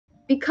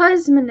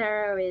because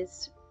Monero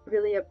is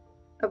really a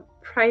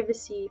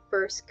privacy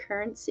first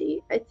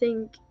currency, I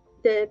think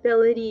the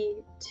ability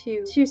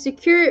to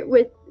secure it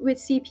with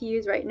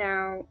CPUs right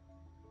now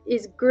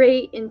is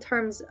great in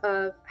terms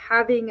of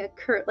having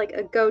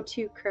a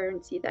go-to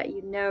currency that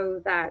you know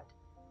that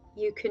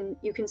you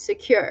can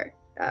secure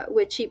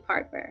with cheap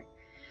hardware.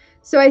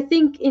 So I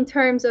think in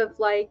terms of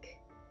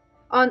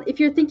if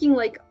you're thinking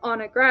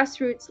on a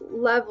grassroots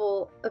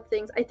level of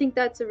things, I think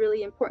that's a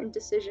really important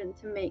decision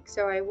to make.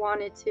 So I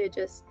wanted to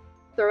just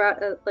throw out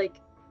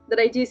that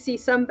I do see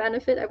some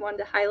benefit. I wanted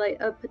to highlight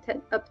a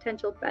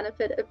potential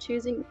benefit of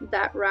choosing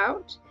that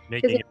route,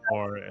 making it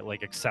more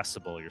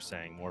accessible. You're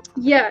saying more.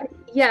 Yeah.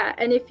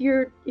 And if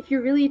you're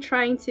really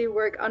trying to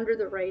work under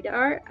the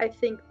radar, I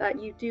think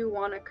that you do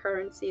want a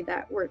currency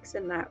that works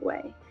in that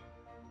way.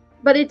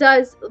 But it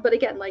does. But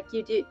again,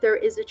 there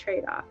is a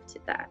trade-off to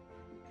that.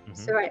 Mm-hmm.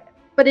 So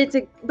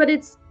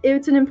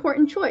it's an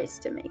important choice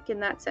to make in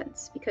that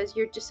sense, because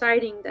you're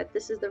deciding that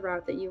this is the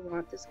route that you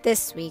want.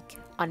 This week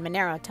on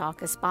Monero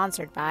Talk is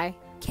sponsored by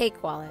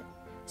Cake Wallet.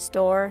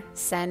 Store,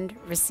 send,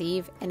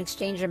 receive, and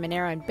exchange your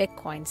Monero and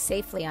Bitcoin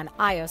safely on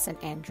iOS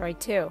and Android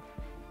too.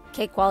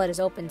 Cake Wallet is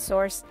open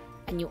source,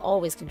 and you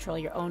always control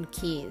your own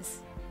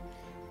keys.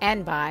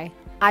 And by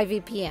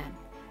IVPN.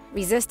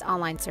 Resist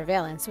online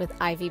surveillance with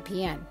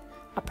IVPN,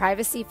 a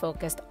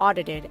privacy-focused,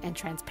 audited, and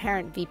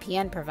transparent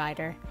VPN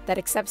provider that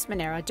accepts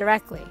Monero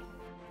directly.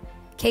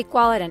 Cake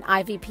Wallet and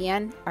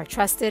IVPN are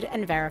trusted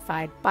and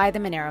verified by the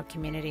Monero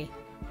community.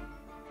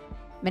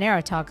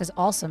 Monero Talk is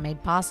also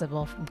made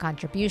possible from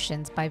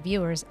contributions by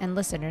viewers and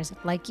listeners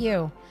like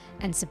you,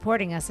 and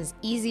supporting us is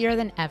easier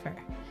than ever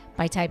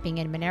by typing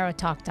in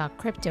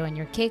monerotalk.crypto in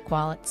your Cake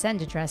Wallet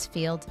send address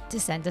field to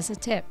send us a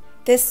tip.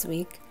 This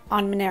week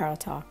on Monero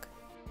Talk,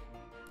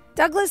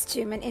 Douglas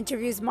Tuman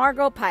interviews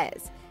Margot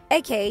Paez,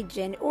 a.k.a.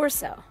 Jin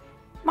Urso.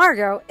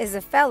 Margot is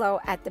a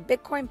fellow at the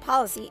Bitcoin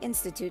Policy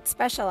Institute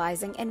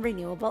specializing in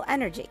renewable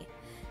energy.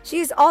 She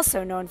is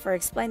also known for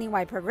explaining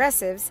why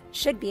progressives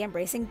should be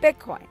embracing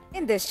Bitcoin.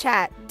 In this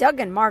chat, Doug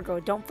and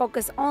Margot don't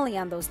focus only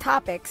on those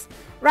topics.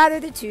 Rather,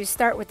 the two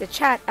start with a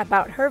chat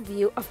about her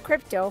view of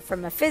crypto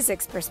from a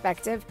physics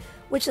perspective,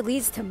 which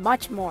leads to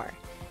much more,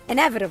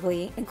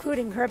 inevitably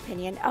including her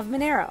opinion of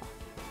Monero.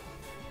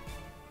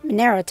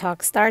 Monero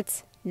Talk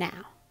starts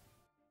now.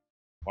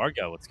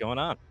 Margot, what's going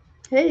on?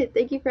 Hey,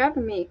 thank you for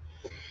having me.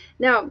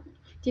 Now, do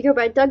you go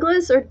by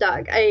Douglas or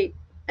Doug?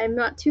 I'm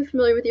not too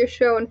familiar with your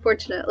show,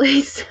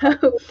 unfortunately.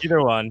 So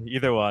either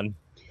one.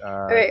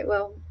 All right.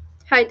 Well,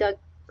 hi,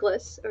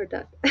 Douglas or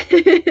Doug.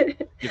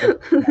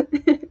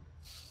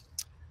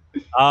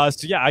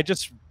 So yeah,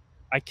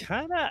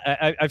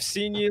 I've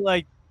seen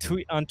you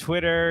tweet on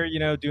Twitter,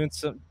 doing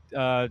some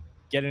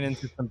getting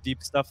into some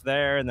deep stuff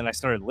there, and then I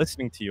started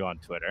listening to you on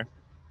Twitter.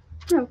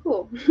 Oh,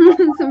 cool!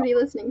 Somebody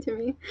listening to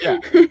me. Yeah.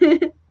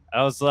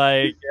 I was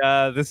like,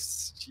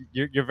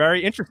 you're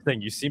very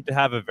interesting. You seem to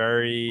have a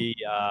very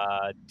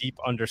deep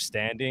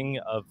understanding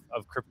of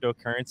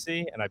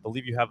cryptocurrency, and I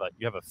believe you have a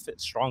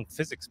strong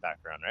physics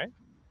background, right?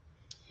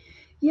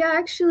 Yeah,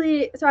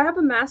 actually, so I have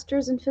a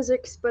master's in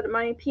physics, but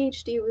my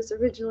PhD was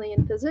originally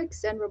in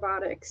physics and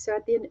robotics. So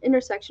at the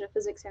intersection of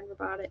physics and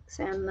robotics,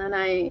 and then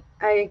I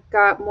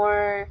got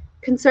more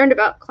concerned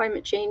about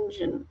climate change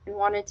and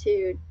wanted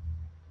to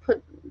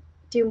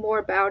do more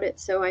about it.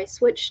 So I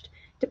switched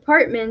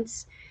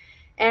departments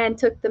and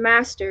took the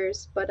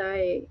master's, but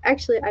I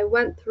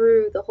went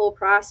through the whole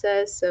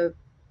process of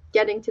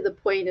getting to the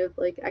point of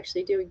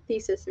actually doing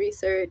thesis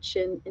research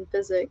in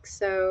physics.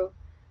 So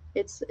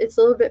it's a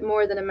little bit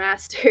more than a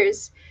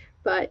master's,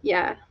 but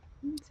yeah,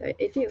 so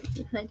I do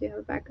have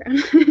a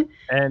background.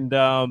 And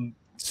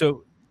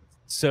so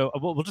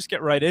we'll just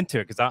get right into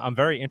it, because I'm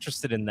very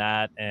interested in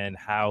that and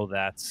how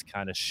that's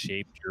kind of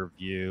shaped your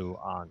view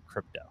on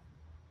crypto.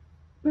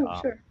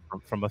 Oh, sure.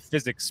 From a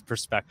physics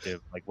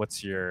perspective,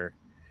 what's your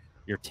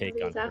take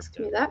on crypto? Asked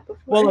me that before.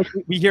 Well,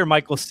 we hear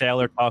Michael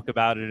Saylor talk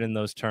about it in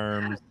those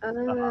terms.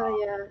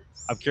 Yes.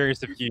 I'm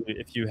curious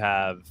if you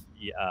have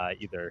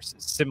either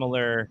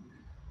similar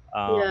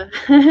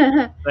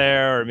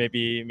there, or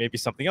maybe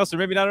something else, or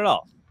maybe not at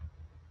all.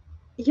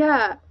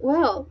 Yeah,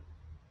 well,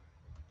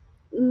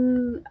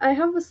 I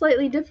have a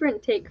slightly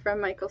different take from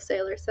Michael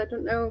Saylor, so I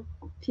don't know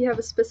if you have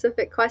a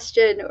specific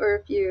question or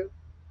if you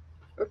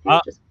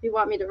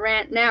want me to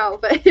rant now,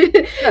 but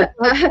yeah.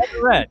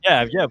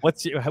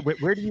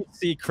 Where do you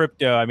see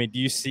crypto? I mean, do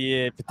you see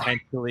it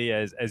potentially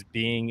as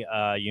being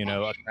a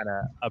kind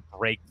of a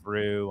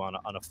breakthrough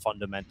on a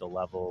fundamental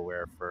level,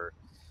 where for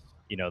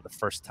the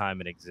first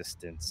time in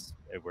existence,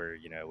 we're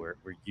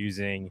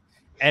using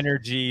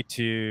energy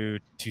to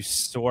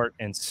sort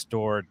and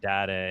store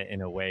data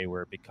in a way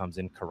where it becomes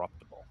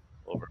incorruptible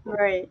over.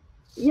 Right.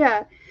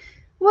 Yeah.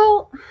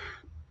 Well,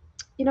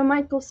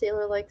 Michael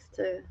Saylor likes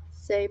to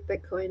say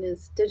Bitcoin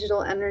is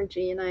digital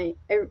energy, and I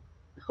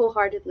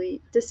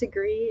wholeheartedly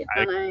disagree.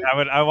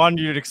 I wanted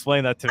you to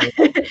explain that to me.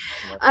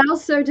 I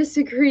also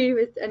disagree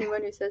with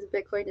anyone who says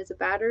Bitcoin is a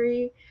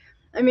battery.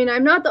 I mean,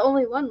 I'm not the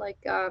only one.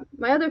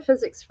 My other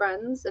physics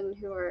friends and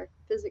who are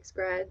physics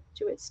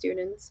graduate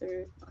students,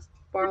 or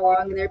far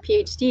along in their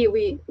PhD,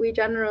 we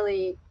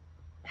generally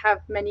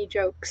have many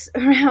jokes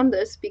around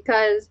this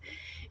because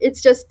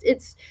it's just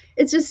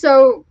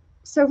so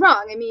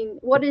wrong. I mean,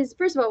 what is,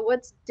 first of all,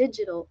 what's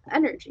digital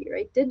energy,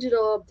 right?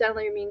 Digital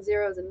generally means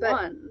zeros and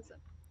ones.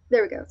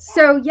 There we go.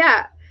 So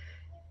yeah.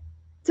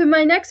 So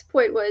my next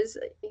point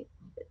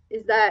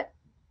is that,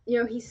 you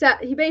know,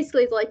 he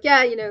basically is like,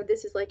 yeah, you know,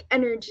 this is like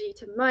energy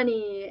to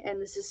money,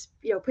 and this is,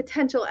 you know,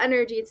 potential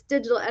energy, it's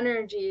digital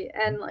energy,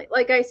 and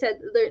like I said,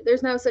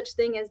 there's no such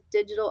thing as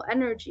digital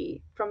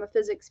energy from a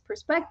physics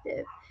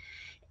perspective.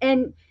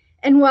 And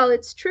while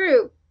it's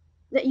true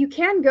that you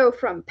can go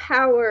from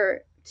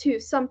power to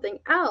something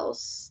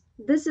else,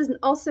 this is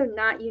also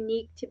not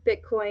unique to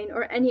Bitcoin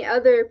or any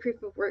other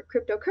proof of work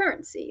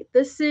cryptocurrency.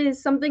 This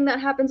is something that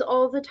happens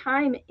all the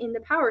time in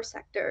the power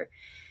sector.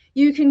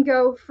 You can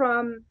go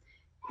from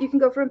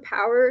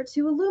power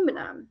to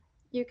aluminum.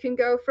 You can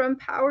go from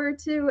power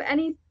to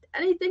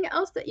anything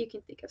else that you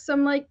can think of.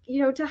 Some, like,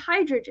 you know, to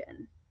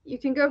hydrogen. You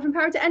can go from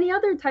power to any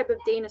other type of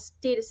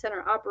data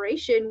center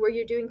operation where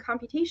you're doing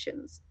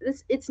computations.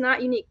 It's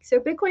not unique. So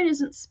Bitcoin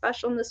isn't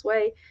special in this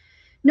way.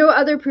 No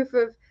other proof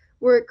of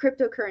work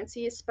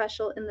cryptocurrency is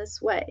special in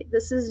this way.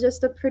 This is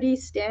just a pretty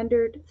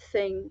standard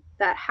thing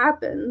that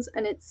happens,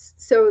 and it's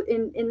so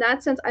in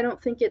that sense, I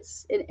don't think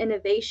it's an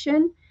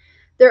innovation.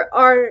 There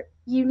are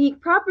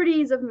unique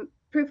properties of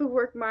proof of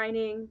work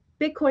mining,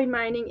 Bitcoin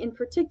mining in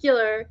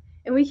particular,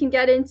 and we can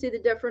get into the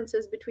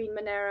differences between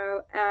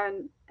Monero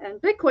and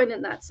Bitcoin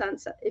in that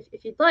sense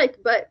if you'd like.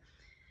 But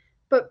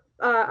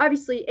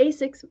obviously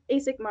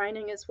ASIC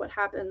mining is what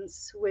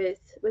happens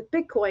with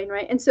Bitcoin,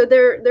 right? And so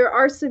there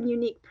are some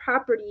unique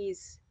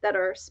properties that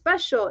are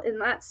special in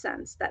that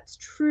sense. That's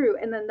true,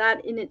 and then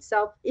that in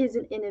itself is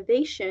an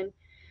innovation.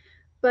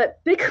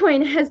 But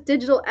Bitcoin has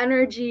digital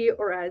energy,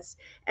 or as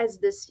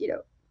this, you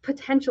know,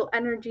 potential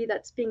energy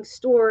that's being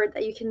stored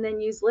that you can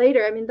then use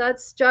later. I mean,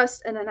 that's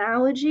just an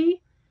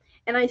analogy.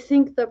 And I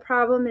think the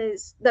problem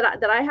is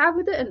that I have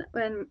with it,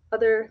 and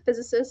other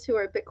physicists who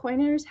are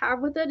Bitcoiners have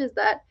with it, is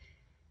that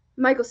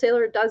Michael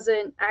Saylor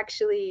doesn't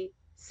actually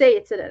say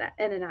it's an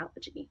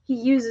analogy. He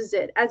uses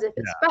it as if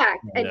it's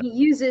fact, and he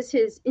uses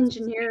his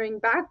engineering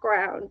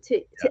background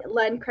to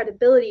lend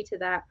credibility to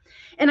that.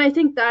 And I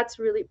think that's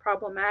really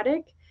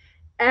problematic.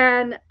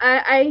 And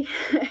I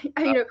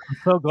you know, I'm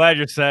so glad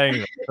you're saying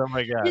that. Oh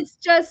my God. It's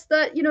just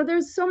that, you know,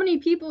 there's so many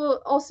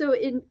people also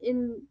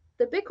in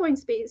the Bitcoin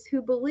space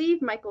who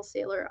believe Michael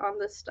Saylor on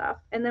this stuff.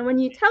 And then when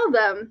you tell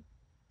them,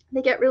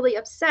 they get really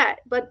upset.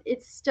 But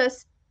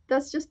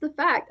that's just the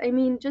fact. I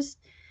mean,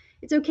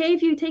 it's okay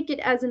if you take it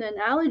as an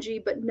analogy,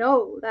 but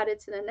know that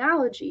it's an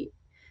analogy.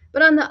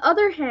 But on the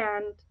other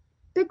hand,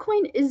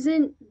 Bitcoin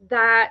isn't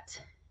that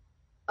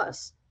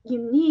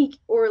unique,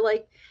 or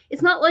like,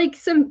 it's not like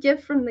some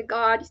gift from the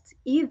gods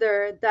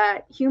either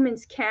that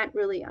humans can't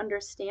really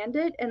understand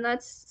it. And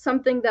that's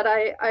something that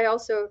I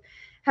also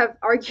have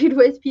argued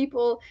with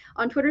people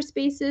on Twitter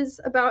Spaces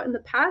about in the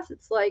past.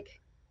 It's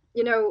like,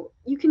 you know,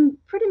 you can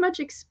pretty much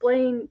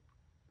explain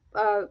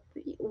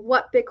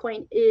what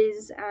Bitcoin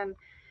is, and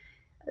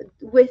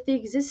with the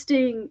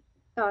existing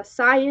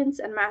science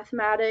and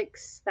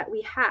mathematics that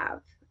we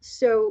have.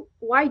 So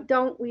why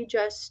don't we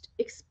just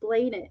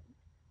explain it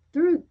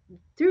through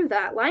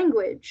that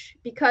language,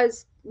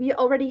 because we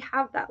already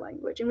have that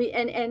language, and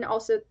and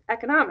also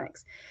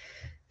economics.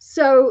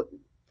 So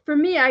for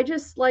me, I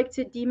just like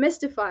to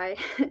demystify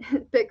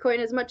Bitcoin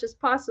as much as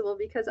possible,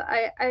 because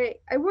I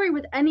worry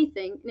with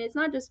anything, and it's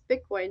not just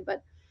Bitcoin,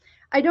 but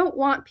I don't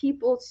want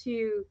people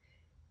to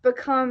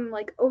become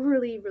like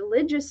overly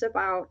religious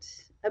about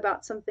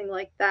something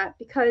like that,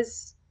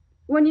 because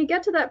when you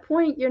get to that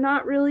point, you're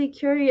not really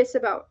curious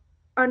about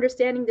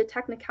understanding the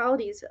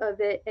technicalities of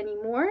it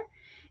anymore,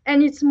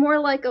 and it's more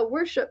like a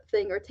worship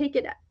thing, or take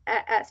it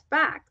as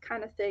fact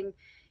kind of thing,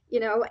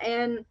 you know.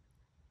 And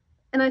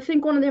I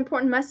think one of the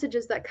important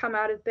messages that come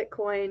out of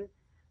Bitcoin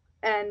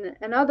and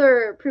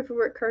other proof of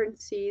work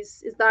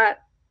currencies is that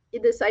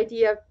this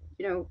idea of,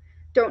 you know,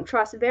 don't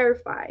trust,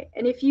 verify.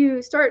 And if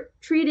you start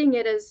treating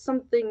it as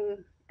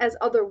something as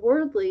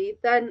otherworldly,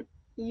 then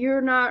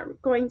you're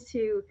not going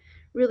to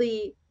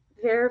really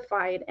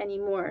verify it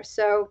anymore.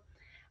 So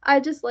I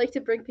just like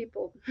to bring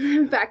people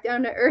back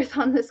down to earth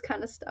on this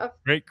kind of stuff.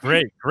 Great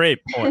point.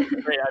 Great. I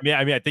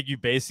mean, I think you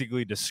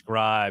basically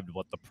described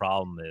what the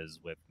problem is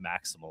with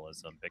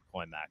maximalism,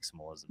 Bitcoin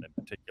maximalism in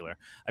particular.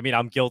 I mean,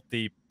 I'm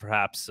guilty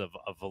perhaps of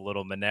a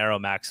little Monero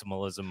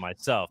maximalism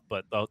myself,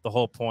 but the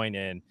whole point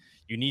in,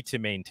 you need to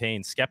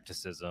maintain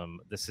skepticism.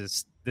 This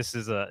is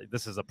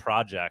a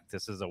project.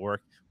 This is a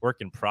work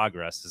in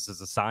progress. This is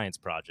a science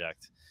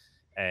project.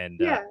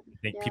 And I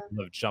think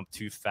people have jumped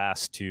too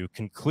fast to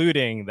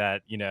concluding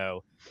that, you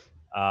know,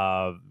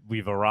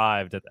 we've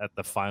arrived at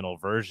the final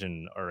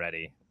version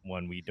already,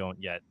 when we don't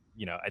yet,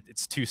 you know,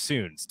 it's too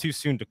soon. It's too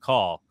soon to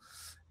call.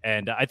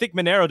 And I think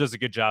Monero does a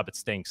good job at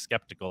staying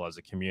skeptical as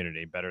a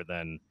community, better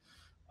than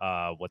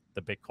what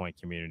the Bitcoin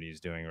community is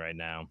doing right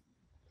now.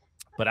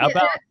 But how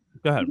about,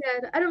 go ahead.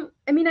 Yeah, I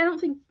don't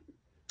think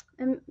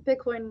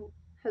Bitcoin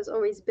has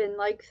always been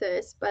like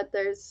this, but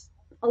there's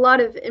a lot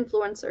of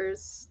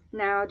influencers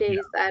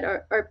nowadays that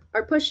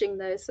are pushing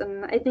this,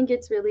 and I think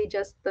it's really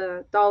just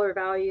the dollar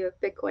value of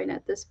Bitcoin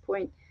at this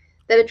point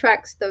that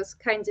attracts those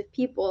kinds of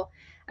people.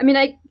 I mean,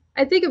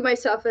 I think of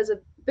myself as a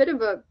bit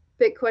of a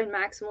Bitcoin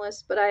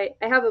maximalist, but I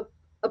have a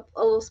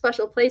little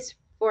special place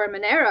for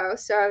Monero,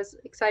 so I was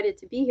excited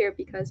to be here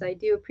because I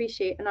do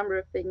appreciate a number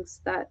of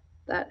things that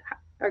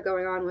are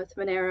going on with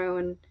Monero,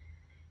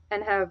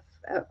 and have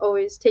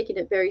always taken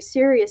it very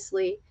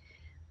seriously.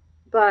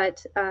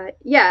 But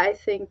yeah, I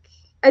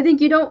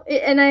think you don't,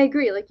 and I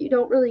agree. Like, you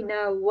don't really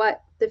know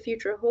what the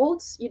future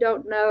holds. You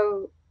don't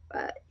know.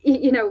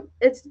 You know,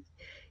 it's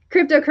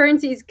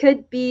cryptocurrencies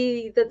could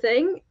be the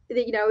thing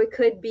that, you know, it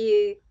could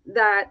be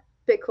that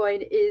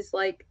Bitcoin is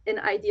like an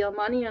ideal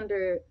money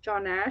under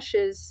John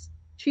Ash's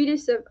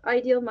treatise of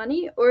ideal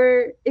money,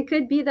 or it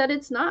could be that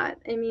it's not.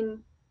 I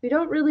mean, we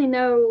don't really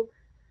know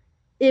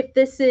if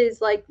this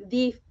is like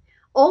the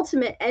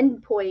ultimate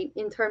endpoint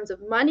in terms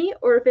of money,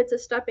 or if it's a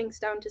stepping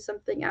stone to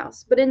something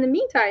else. But in the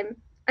meantime,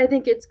 I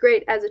think it's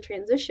great as a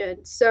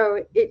transition.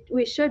 So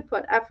we should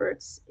put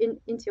efforts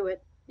into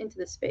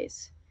the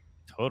space.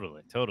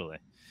 Totally, totally.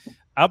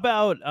 How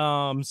about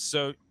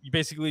so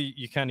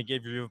you kind of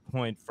gave your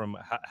viewpoint from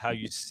how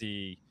you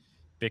see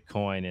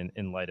Bitcoin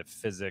in light of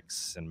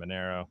physics and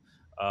Monero.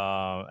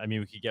 I mean,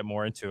 we could get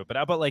more into it, but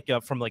how about like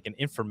from like an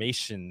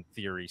information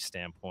theory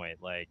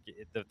standpoint, like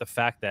the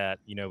fact that,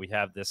 you know, we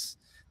have this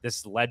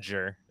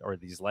ledger or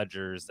these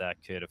ledgers that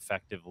could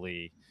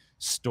effectively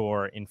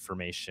store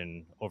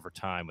information over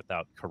time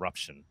without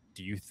corruption.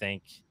 Do you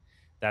think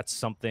that's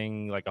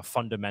something like a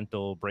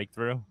fundamental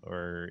breakthrough,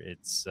 or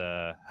it's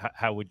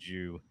how would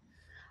you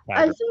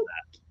I categorize think,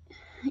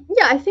 that?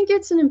 yeah, I think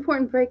it's an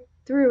important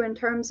breakthrough in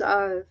terms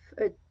of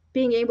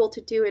being able to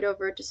do it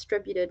over a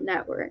distributed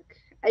network.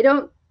 I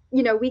don't,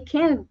 you know, we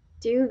can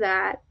do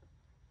that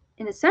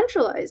in a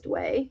centralized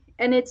way,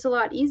 and it's a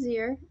lot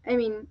easier. I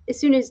mean, as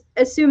soon as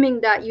assuming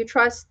that you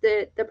trust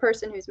the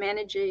person who's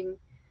managing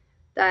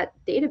that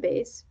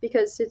database,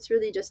 because it's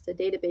really just a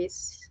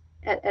database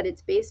at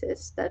its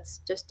basis that's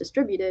just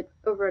distributed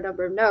over a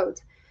number of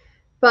nodes.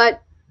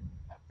 But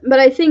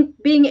I think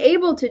being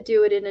able to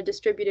do it in a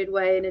distributed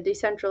way, in a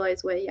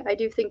decentralized way, yeah, I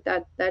do think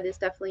that that is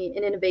definitely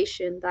an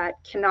innovation that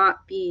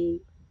cannot be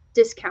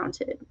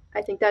discounted.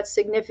 I think that's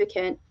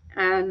significant,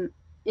 and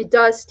it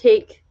does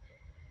take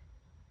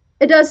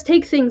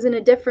things in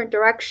a different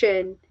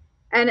direction,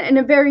 and in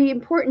a very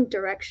important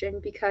direction,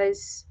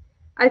 because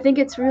I think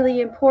it's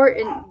really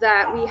important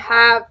that we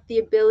have the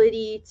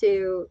ability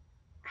to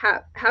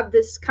have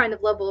this kind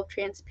of level of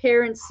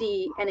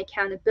transparency and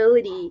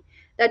accountability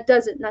that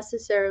doesn't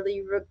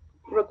necessarily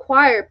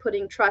require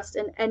putting trust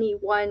in any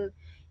one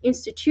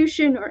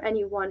institution or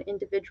any one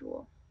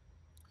individual.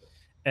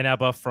 And how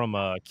about from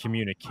a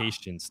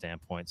communication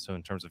standpoint? So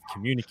in terms of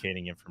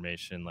communicating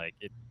information, like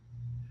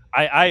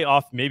I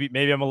often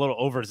maybe I'm a little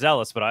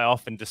overzealous, but I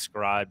often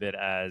describe it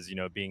as, you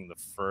know, being the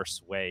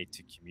first way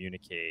to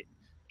communicate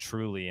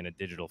truly in a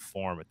digital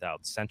form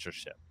without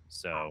censorship.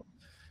 So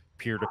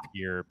peer to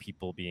peer,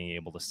 people being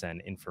able to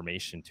send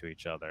information to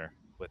each other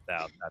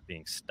without that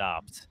being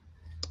stopped.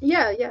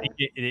 Yeah, yeah.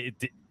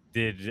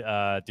 Did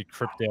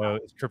crypto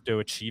is crypto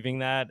achieving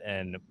that,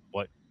 and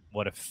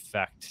what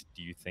effect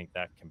do you think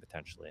that can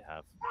potentially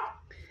have?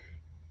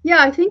 Yeah,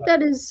 I think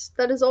that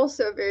is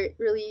also a very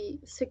really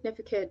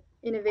significant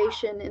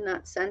innovation in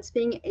that sense.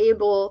 Being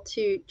able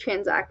to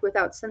transact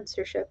without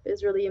censorship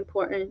is really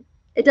important.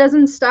 It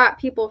doesn't stop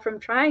people from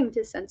trying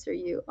to censor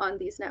you on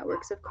these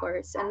networks, of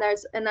course, and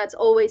that's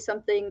always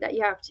something that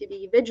you have to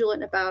be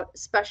vigilant about,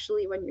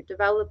 especially when you're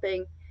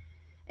developing.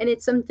 And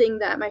it's something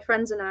that my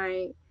friends and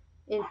I,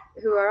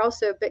 who are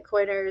also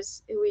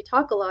Bitcoiners, who we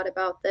talk a lot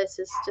about this,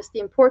 is just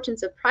the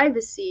importance of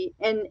privacy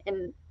and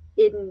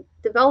in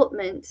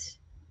development,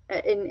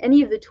 in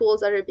any of the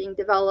tools that are being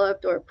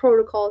developed or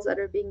protocols that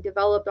are being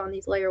developed on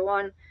these layer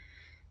one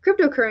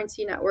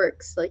cryptocurrency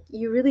networks. Like,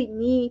 you really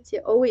need to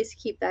always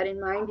keep that in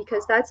mind,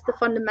 because that's the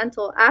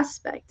fundamental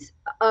aspect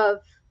of,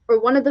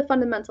 or one of the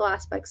fundamental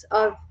aspects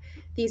of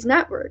these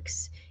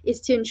networks,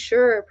 is to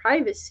ensure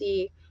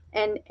privacy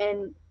and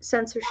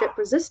censorship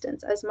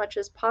resistance as much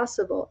as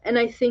possible. And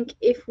I think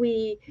if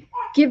we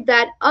give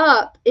that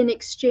up in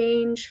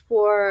exchange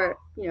for,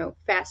 you know,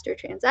 faster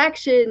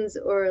transactions,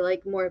 or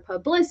like more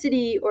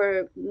publicity,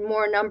 or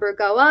more number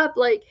go up,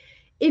 like,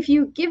 if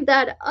you give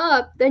that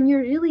up, then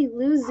you're really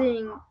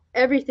losing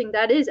everything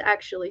that is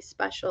actually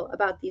special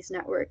about these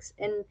networks.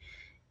 And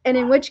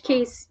in which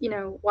case, you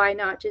know, why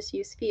not just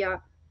use fiat?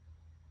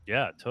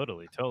 Yeah,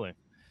 totally, totally.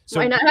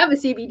 Why So not have a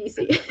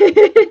CBDC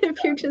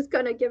if you're just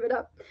gonna give it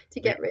up to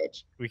we get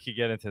rich? we could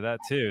get into that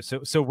too.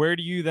 So where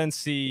do you then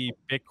see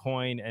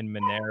Bitcoin and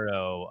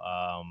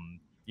Monero,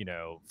 you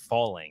know,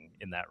 falling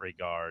in that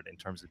regard in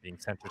terms of being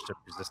censorship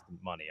resistant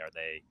money? Are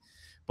they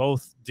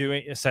both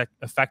doing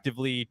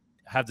effectively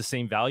have the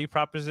same value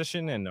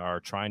proposition and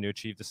are trying to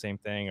achieve the same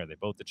thing? Are they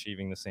both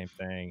achieving the same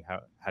thing?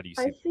 How do you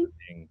see I them think,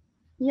 being?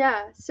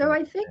 yeah. So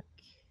I think,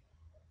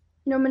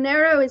 you know,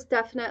 Monero is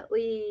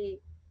definitely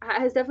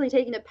has definitely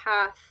taken a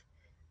path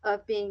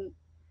of being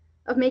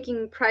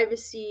making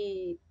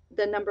privacy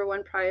the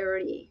 #1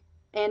 priority,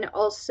 and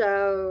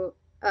also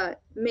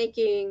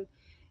making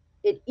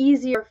it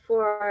easier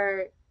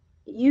for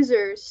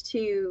users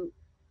to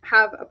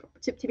have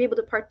to be able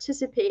to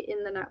participate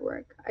in the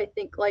network. I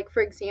think, like,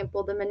 for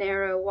example, the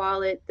Monero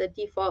wallet, the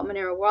default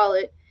Monero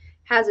wallet,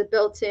 has a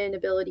built-in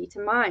ability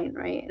to mine,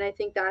 right? And I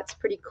think that's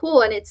pretty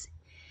cool. And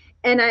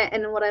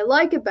and what I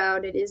like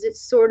about it is it's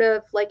sort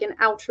of like an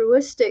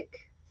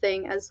altruistic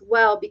thing as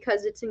well,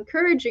 because it's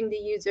encouraging the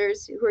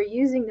users who are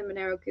using the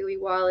Monero GUI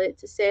wallet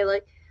to say,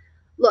 like,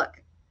 look,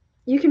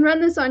 you can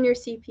run this on your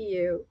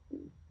CPU.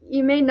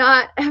 You may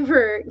not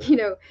ever,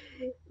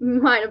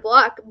 mine a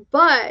block,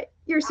 but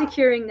you're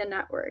securing the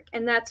network,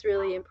 and that's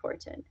really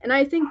important. And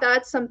I think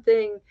that's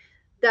something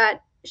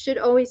that should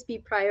always be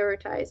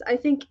prioritized. I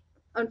think,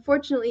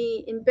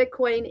 unfortunately, in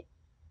Bitcoin,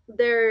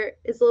 there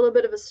is a little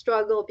bit of a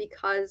struggle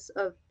because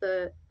of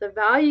the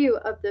value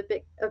of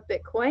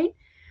Bitcoin,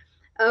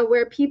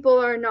 where people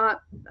are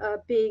not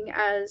being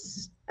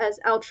as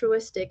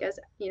altruistic as,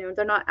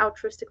 they're not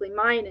altruistically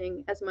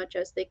mining as much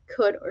as they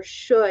could or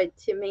should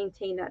to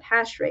maintain that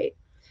hash rate.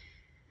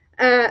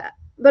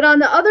 But on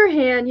the other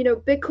hand,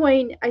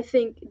 Bitcoin, I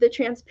think the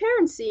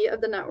transparency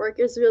of the network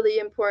is really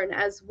important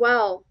as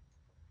well,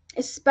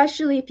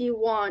 especially if you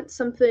want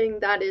something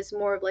that is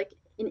more of like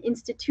an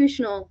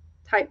institutional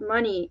type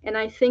money. And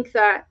I think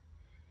that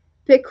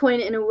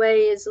Bitcoin, in a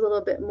way, is a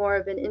little bit more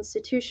of an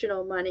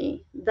institutional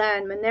money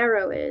than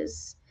Monero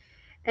is.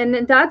 And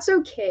then that's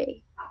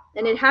okay.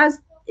 And it has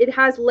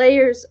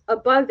layers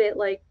above it,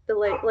 like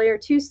the layer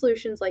 2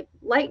 solutions like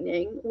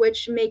Lightning,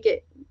 which make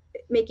it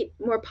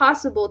more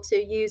possible to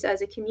use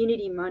as a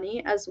community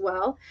money as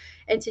well,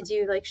 and to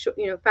do like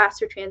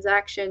faster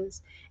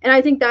transactions. And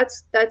I think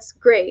that's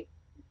great.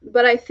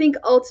 But I think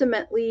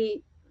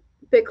ultimately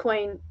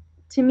Bitcoin,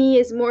 to me,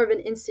 is more of an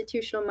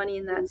institutional money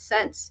in that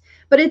sense.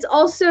 But it is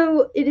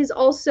also it's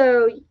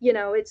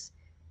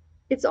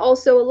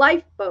also a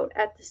lifeboat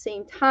at the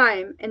same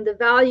time, and the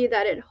value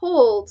that it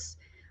holds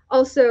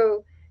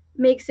also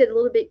makes it a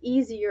little bit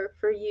easier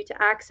for you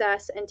to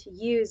access and to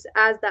use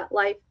as that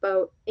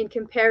lifeboat in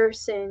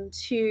comparison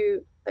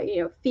to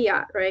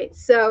fiat, right?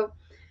 So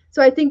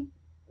I think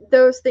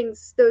those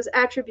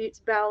attributes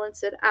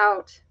balance it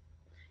out,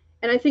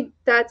 and I think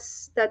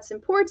that's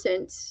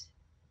important.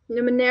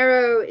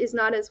 Monero is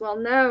not as well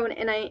known,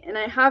 and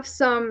I have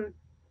some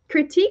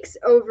critiques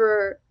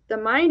over the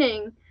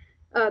mining,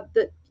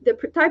 the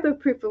type of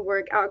proof of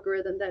work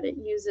algorithm that it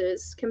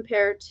uses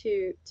compared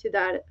to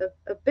that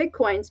of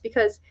Bitcoin's,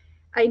 because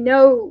I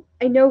know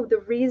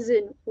the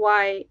reason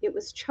why it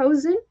was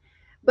chosen,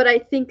 but I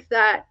think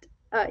that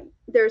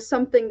there's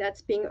something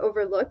that's being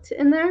overlooked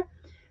in there.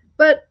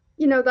 But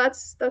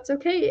that's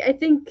okay. I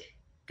think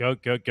go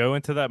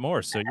into that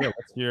more. So yeah,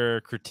 what's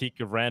your critique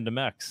of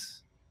RandomX?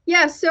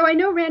 Yeah, so I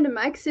know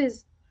RandomX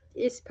is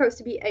supposed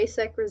to be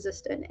ASIC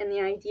resistant, and the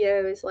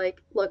idea is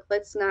like, look,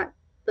 let's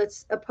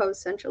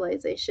oppose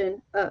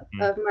centralization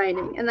of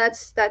mining, and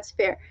that's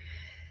fair.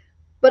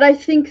 But I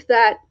think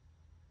that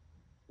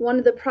one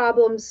of the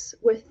problems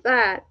with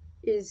that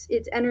is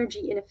it's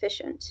energy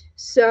inefficient.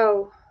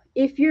 So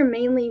if you're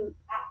mainly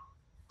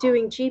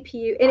doing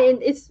GPU,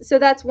 and so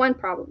that's one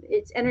problem.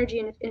 It's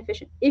energy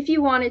inefficient. If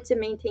you wanted to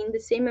maintain the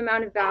same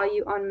amount of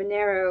value on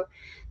Monero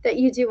that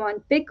you do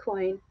on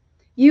Bitcoin,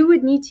 you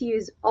would need to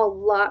use a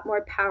lot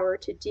more power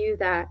to do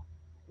that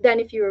than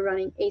if you were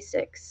running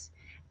ASICs.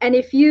 And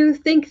if you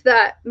think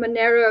that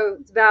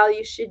Monero's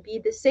value should be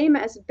the same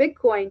as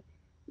Bitcoin,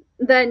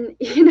 then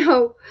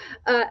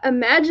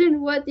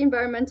imagine what the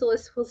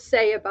environmentalists will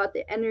say about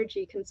the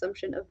energy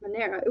consumption of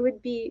Monero. It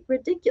would be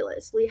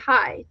ridiculously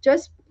high.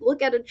 Just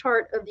look at a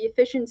chart of the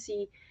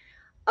efficiency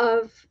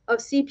of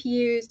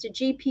CPUs to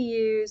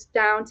GPUs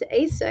down to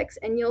ASICs,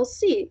 and you'll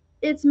see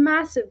it's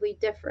massively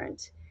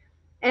different.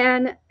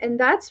 And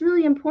that's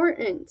really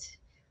important.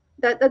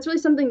 That's really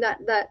something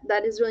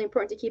that is really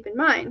important to keep in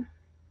mind.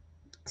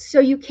 So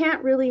you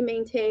can't really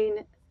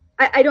maintain,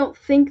 I don't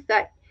think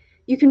that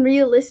you can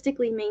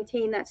realistically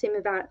maintain that same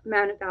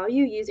amount of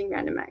value using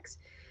RandomX,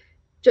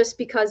 just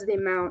because of the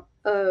amount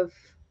of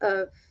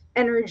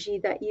energy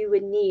that you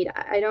would need.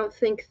 I don't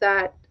think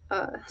that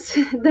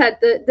that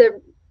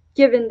the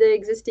given the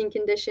existing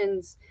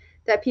conditions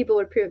that people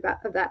would approve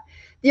of that.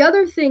 The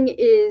other thing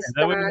is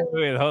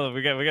wait, hold on,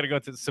 we got to go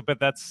to. So, but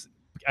that's,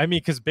 I mean,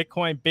 because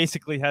Bitcoin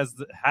basically has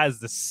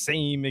the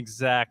same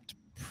exact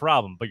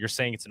problem, but you're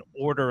saying it's an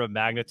order of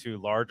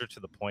magnitude larger, to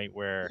the point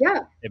where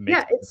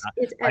it's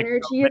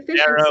energy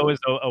efficiency. Monero is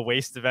a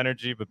waste of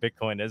energy, but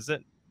Bitcoin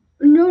isn't.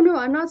 No,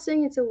 I'm not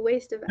saying it's a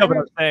waste of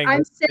energy.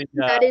 I'm saying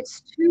that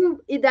it's true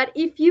that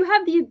if you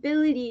have the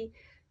ability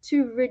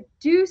to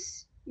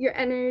reduce your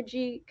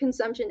energy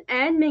consumption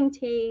and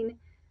maintain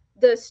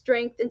the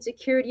strength and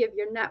security of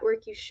your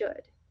network, you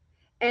should.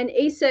 And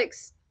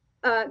ASICs,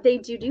 they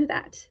do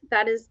that.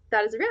 That is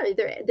really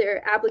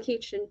their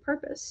application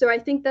purpose. So I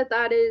think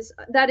that is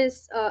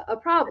a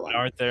problem.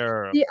 Aren't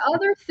there? The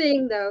other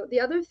thing though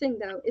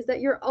is that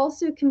you're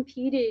also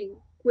competing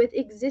with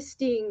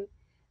existing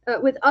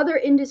with other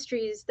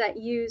industries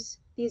that use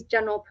these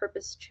general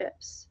purpose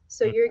chips.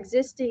 So you're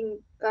existing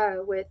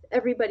with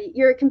everybody,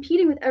 you're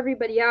competing with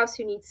everybody else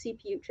who needs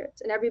CPU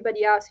chips and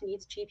everybody else who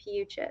needs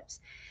GPU chips.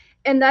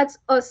 And that's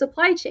a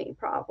supply chain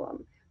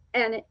problem.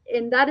 And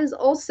that is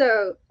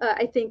also,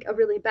 I think, a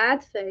really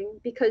bad thing,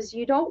 because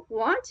you don't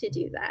want to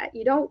do that.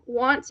 You don't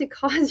want to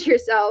cause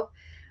yourself,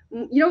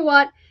 you don't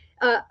want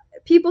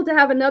people to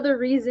have another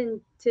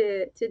reason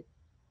to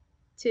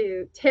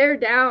tear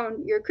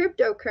down your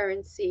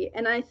cryptocurrency.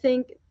 And I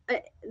think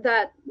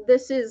that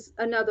this is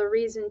another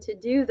reason to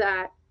do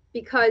that,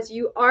 because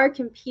you are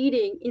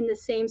competing in the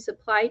same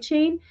supply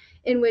chain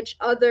in which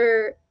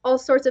all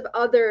sorts of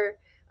other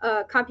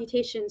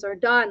computations are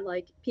done,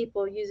 like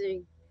people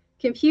using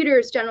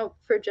computers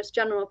for just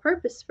general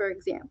purpose, for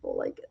example.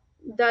 Like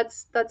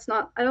that's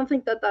not, I don't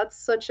think that that's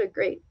such a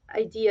great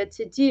idea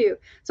to do.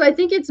 So I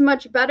think it's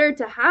much better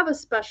to have a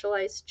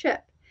specialized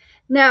chip.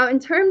 Now, in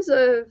terms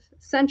of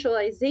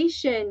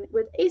centralization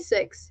with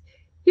ASICs,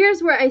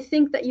 here's where I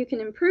think that you can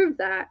improve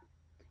that.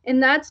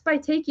 And that's by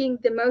taking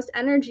the most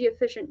energy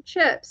efficient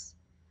chips,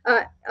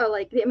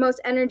 like the most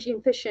energy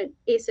efficient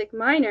ASIC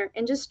miner,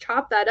 and just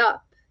chop that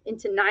up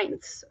into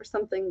ninths or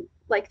something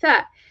like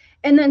that,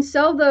 and then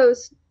sell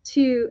those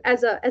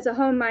as a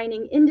home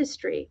mining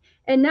industry.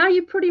 And now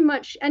you pretty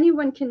much,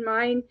 anyone can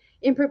mine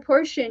in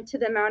proportion to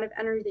the amount of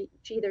energy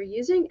they're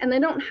using, and they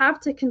don't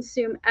have to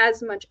consume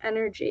as much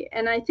energy.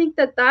 And I think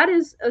that that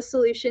is a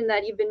solution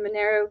that even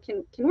Monero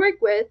can work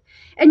with,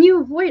 and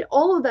you avoid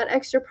all of that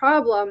extra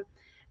problem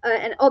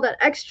and all that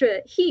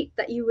extra heat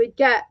that you would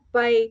get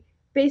by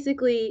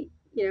basically,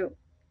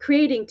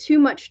 creating too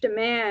much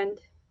demand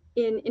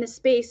in a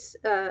space,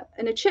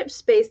 in a chip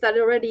space that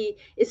already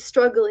is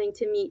struggling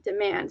to meet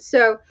demand.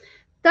 So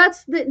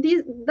that's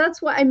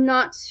why I'm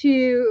not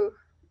too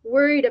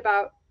worried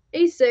about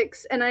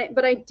ASICs,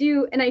 but I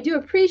do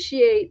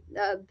appreciate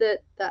the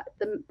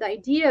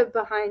idea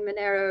behind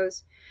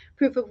Monero's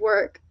proof of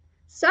work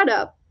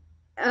setup,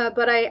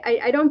 but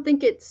I don't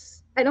think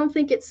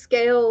it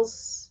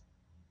scales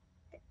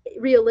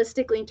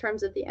realistically in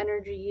terms of the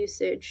energy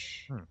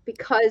usage,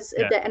 because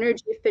of the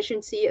energy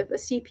efficiency of a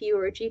CPU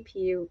or a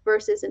GPU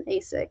versus an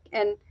ASIC.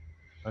 And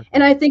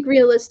I think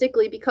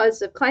realistically,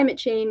 because of climate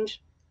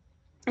change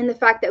and the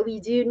fact that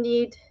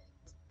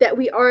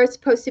we are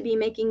supposed to be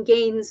making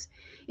gains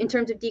in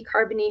terms of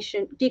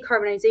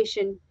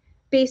decarbonization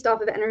based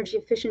off of energy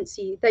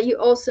efficiency, that you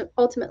also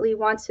ultimately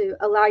want to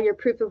allow your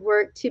proof of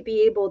work to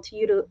be able to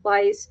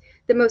utilize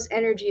the most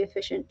energy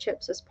efficient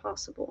chips as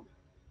possible.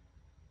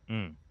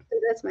 So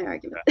that's my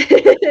argument.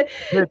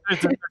 There's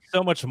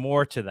so much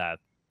more to that,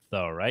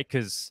 though, right?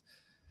 Because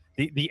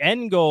the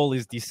end goal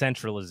is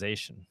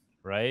decentralization,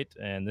 right?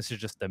 And this is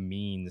just a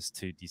means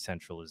to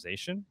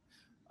decentralization.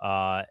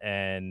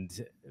 And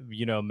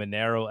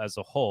Monero as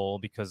a whole,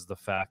 because of the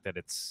fact that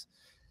it's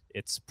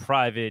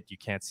private, you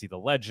can't see the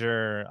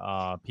ledger,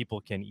 people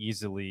can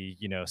easily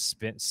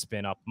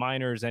spin up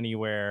miners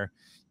anywhere.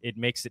 It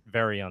makes it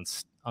very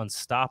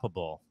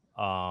unstoppable.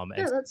 Yeah,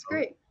 that's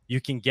great. You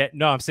can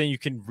I'm saying you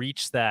can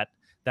reach that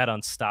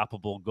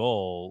unstoppable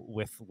goal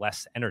with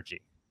less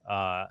energy,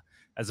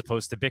 as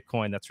opposed to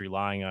Bitcoin that's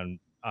relying on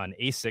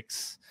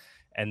ASICs,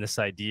 and this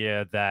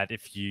idea that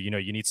if you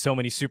need so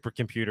many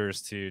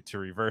supercomputers to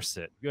reverse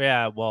it.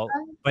 Yeah, well,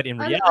 but in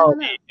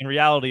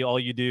reality, all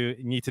you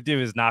need to do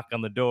is knock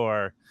on the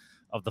door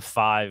of the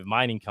 5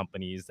 mining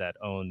companies that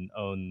own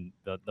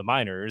the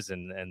miners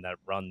and that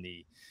run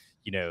the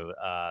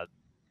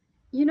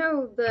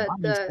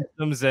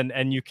systems,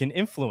 and you can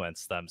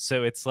influence them.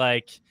 So it's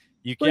like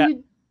go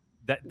ahead.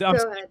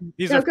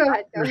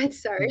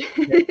 Sorry.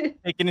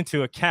 Taken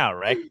into account,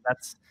 right?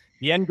 That's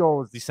the end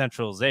goal, is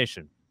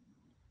decentralization.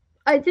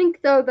 I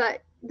think, though,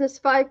 that this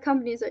 5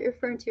 companies that you're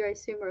referring to, I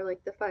assume, are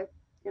like the 5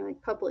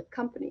 like public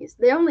companies.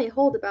 They only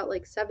hold about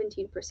like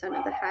 17%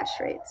 of the hash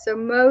rate. So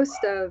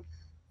most of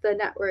the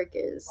network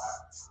is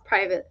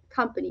private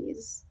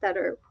companies that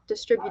are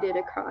distributed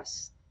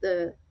across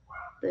the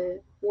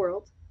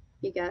world,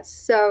 I guess.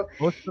 So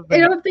I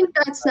don't think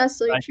that's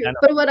necessarily true.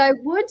 But what I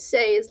would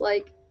say is,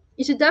 like,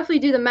 you should definitely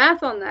do the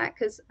math on that,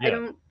 because I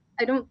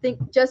don't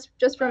think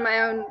just from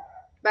my own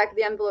back of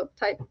the envelope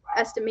type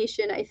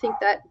estimation, I think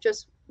that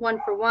just one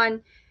for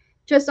one,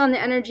 just on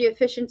the energy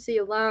efficiency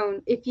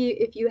alone, if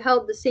you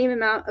held the same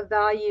amount of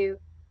value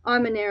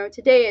on Monero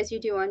today as you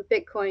do on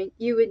Bitcoin,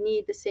 you would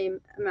need the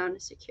same amount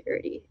of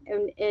security,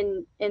 and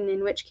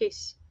in which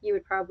case you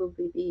would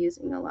probably be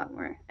using a lot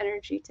more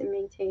energy to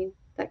maintain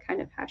that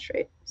kind of hash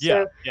rate.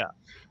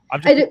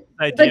 I'm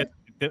just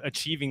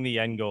achieving the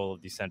end goal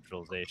of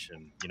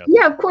decentralization.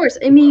 Yeah, of course.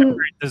 I mean,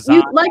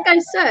 like I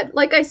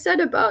said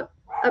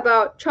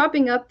about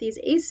chopping up these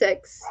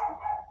ASICs,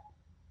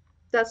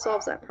 that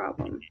solves that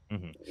problem.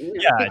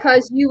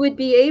 Because you would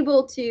be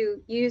able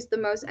to use the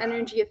most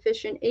energy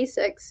efficient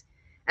ASICs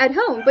at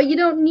home, but you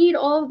don't need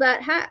all of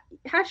that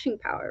hashing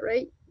power,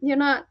 right? You're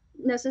not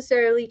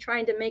necessarily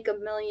trying to make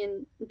 $1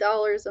 million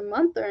a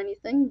month or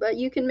anything, but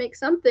you can make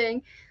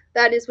something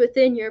that is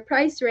within your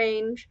price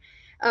range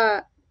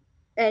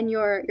and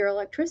your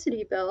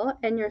electricity bill,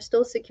 and you're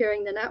still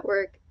securing the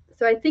network.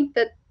 So I think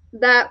that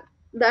that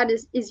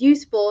is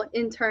useful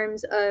in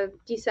terms of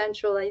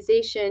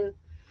decentralization.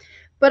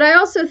 But I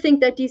also think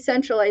that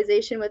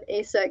decentralization with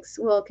ASICs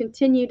will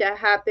continue to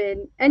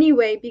happen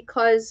anyway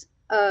because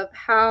of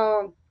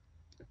how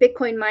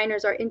Bitcoin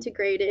miners are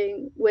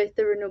integrating with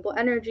the renewable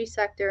energy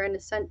sector and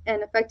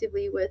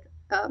effectively with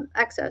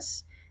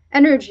excess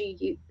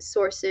energy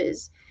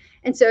sources.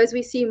 And so as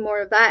we see more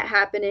of that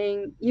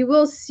happening, you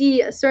will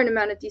see a certain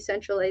amount of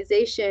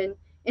decentralization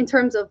in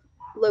terms of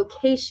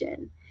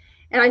location.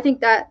 And I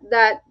think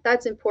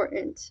that's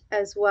important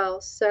as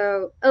well.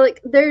 So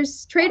like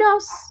there's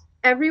trade-offs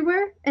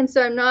everywhere. And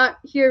so I'm not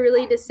here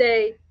really to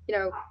say,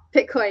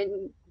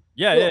 Bitcoin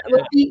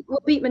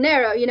will beat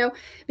Monero,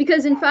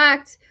 because in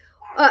fact,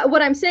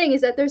 what I'm saying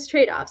is that there's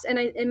trade-offs, and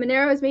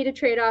Monero has made a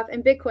trade-off,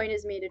 and Bitcoin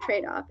has made a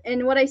trade-off.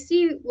 And what I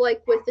see,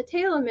 like with the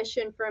tail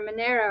emission for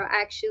Monero,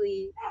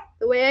 actually,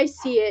 the way I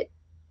see it,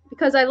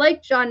 because I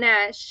like John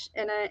Nash,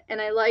 and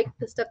I like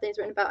the stuff that he's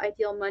written about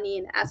ideal money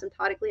and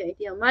asymptotically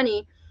ideal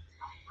money,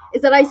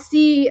 is that I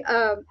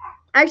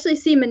actually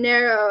see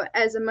Monero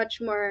as a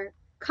much more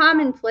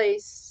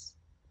commonplace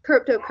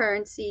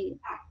cryptocurrency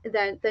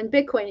than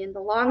Bitcoin in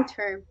the long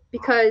term,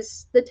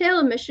 because the tail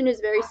emission is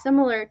very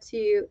similar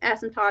to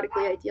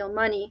asymptotically ideal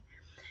money,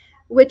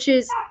 which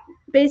is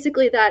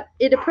basically that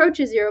it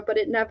approaches zero, but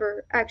it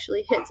never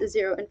actually hits a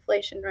zero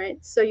inflation, right?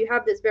 So you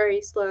have this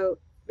very slow,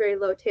 very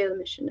low tail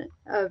emission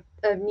of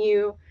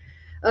new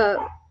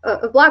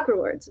block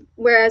rewards.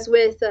 Whereas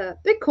with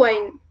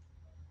Bitcoin,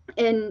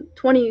 in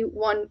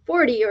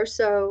 2140 or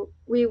so,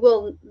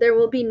 there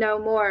will be no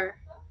more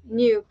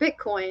new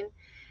Bitcoin.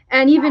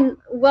 And even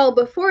well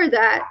before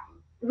that,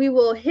 we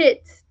will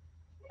hit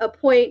a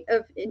point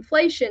of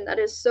inflation that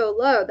is so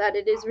low that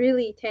it is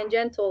really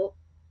tangential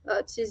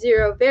to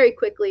zero very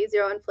quickly,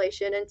 zero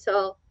inflation,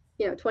 until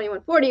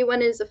 2140,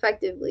 when it is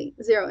effectively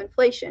zero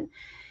inflation.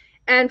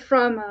 And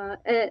from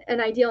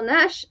an ideal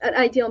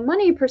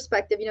money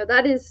perspective,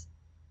 that is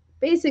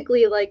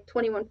basically like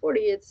 2140.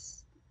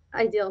 It's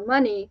ideal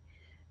money,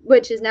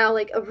 which is now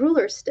like a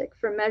ruler stick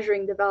for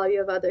measuring the value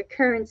of other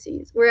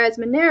currencies. Whereas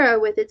Monero,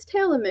 with its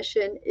tail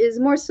emission, is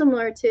more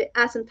similar to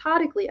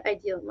asymptotically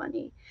ideal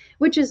money,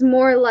 which is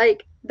more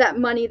like that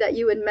money that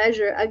you would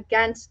measure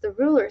against the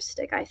ruler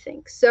stick, I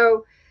think.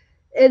 So,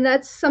 and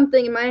that's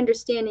something in my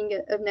understanding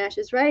of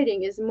Nash's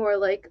writing is more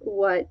like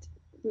what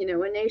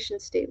a nation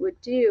state would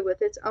do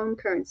with its own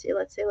currency,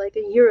 let's say like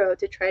a euro,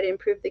 to try to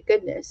improve the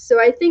goodness.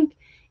 So I think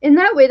in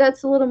that way,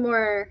 that's a little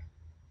more,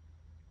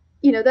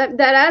 that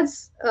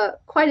adds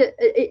quite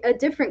a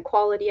different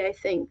quality, I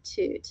think,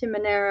 to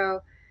Monero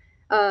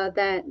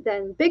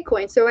than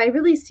Bitcoin. So I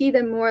really see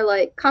them more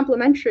like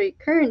complementary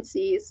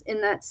currencies in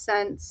that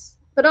sense,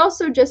 but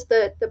also just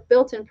the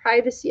built-in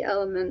privacy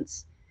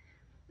elements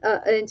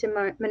into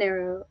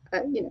Monero,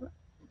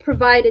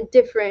 provide a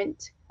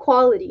different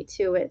quality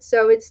to it.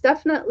 So it's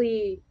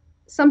definitely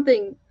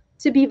something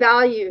to be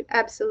valued,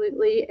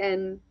 absolutely,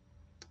 and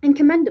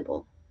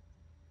commendable.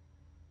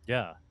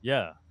 Yeah.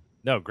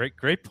 No,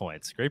 great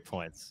points. Great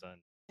points.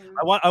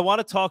 I want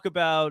to talk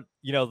about,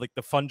 like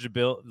the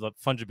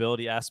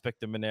fungibility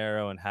aspect of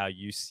Monero and how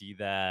you see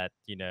that,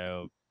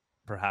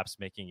 perhaps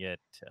making it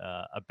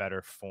a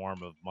better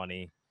form of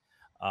money.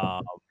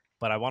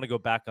 But I want to go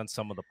back on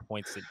some of the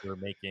points that you're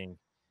making,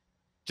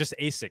 just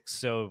ASICs.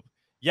 So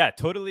yeah,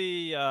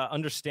 totally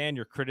understand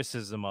your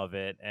criticism of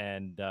it.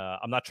 And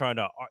I'm not trying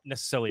to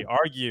necessarily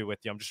argue with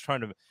you. I'm just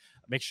trying to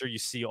make sure you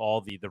see all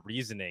the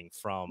reasoning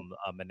from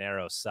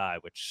Monero's side,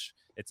 which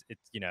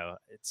it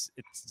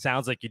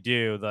sounds like you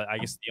do. I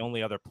guess the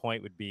only other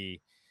point would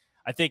be,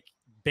 I think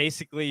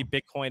basically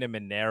Bitcoin and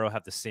Monero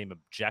have the same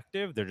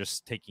objective. They're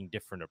just taking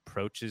different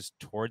approaches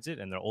towards it,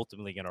 and they're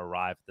ultimately going to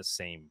arrive at the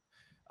same,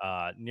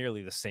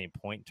 nearly the same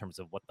point in terms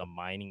of what the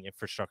mining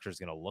infrastructure is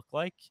going to look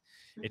like.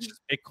 Mm-hmm. It's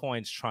just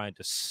Bitcoin's trying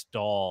to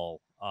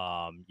stall,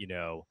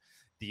 the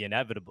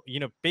inevitable,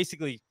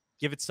 basically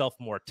give itself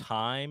more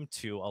time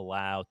to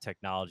allow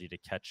technology to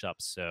catch up.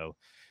 So,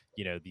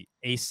 the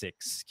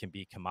ASICs can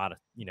be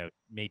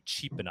made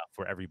cheap enough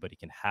where everybody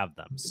can have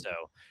them. So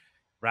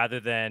rather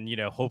than,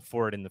 hope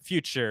for it in the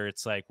future,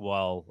 it's like,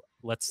 well,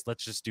 let's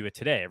just do it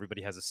today.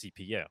 Everybody has a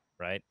CPU,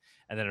 right?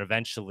 And then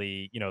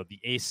eventually, the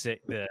ASIC,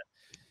 the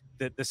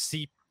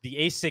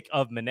ASIC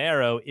of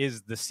Monero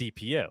is the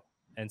CPU.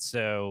 And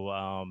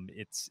so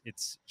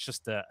it's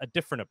just a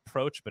different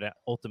approach, but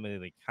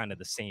ultimately kind of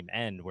the same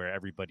end, where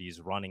everybody's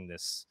running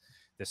this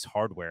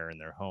hardware in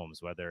their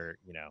homes, whether,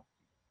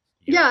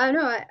 Yeah, I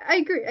know. I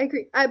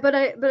agree. But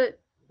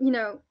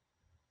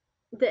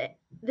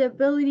the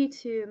ability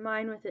to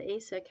mine with the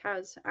ASIC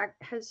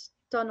has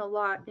done a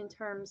lot in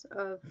terms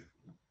of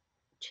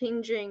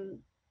changing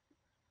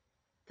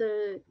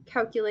the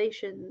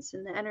calculations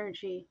in the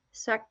energy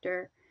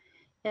sector,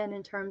 and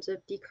in terms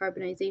of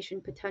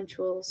decarbonization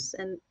potentials,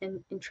 and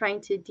trying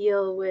to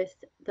deal with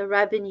the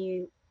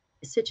revenue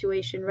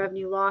situation,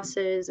 revenue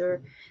losses,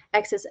 or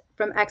excess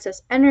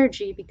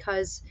energy,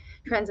 because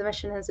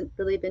transmission hasn't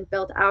really been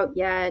built out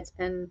yet.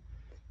 And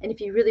if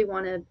you really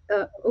want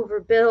to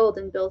overbuild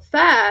and build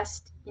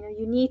fast,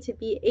 you need to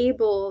be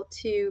able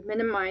to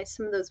minimize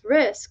some of those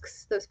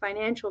risks, those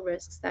financial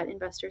risks that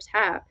investors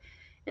have.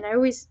 And I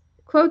always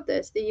quote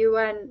this: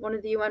 one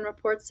of the UN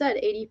reports said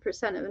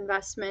 80% of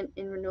investment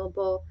in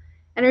renewable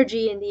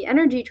energy and the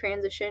energy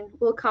transition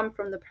will come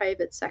from the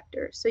private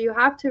sector. So you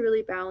have to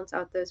really balance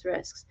out those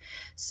risks.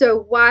 So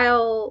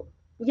while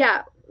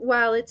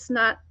it's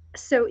not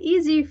so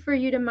easy for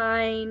you to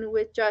mine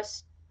with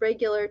just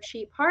regular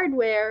cheap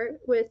hardware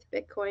with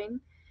Bitcoin,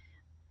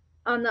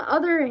 on the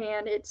other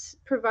hand, it's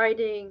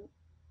providing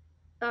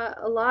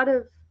a lot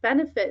of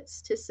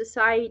benefits to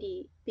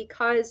society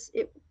because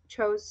it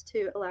chose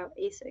to allow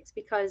ASICs,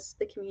 because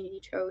the community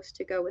chose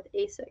to go with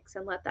ASICs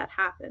and let that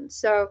happen.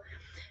 So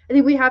I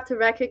think we have to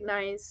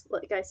recognize,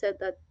 like I said,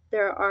 that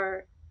there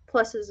are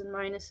pluses and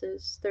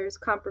minuses, there's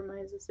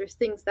compromises, there's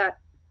things that,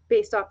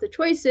 based off the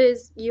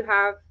choices, you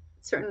have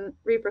certain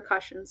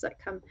repercussions that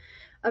come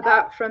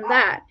about from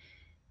that.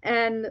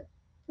 And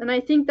I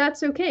think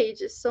that's okay,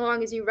 just so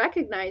long as you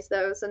recognize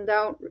those and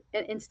don't,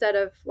 instead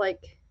of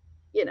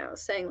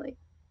saying like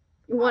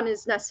one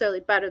is necessarily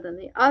better than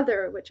the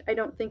other, which I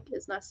don't think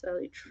is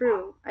necessarily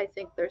true. I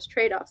think there's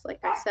trade-offs, like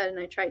I said, and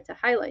I tried to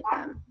highlight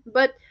them,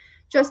 but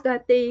just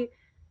that they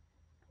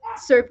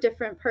serve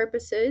different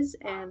purposes,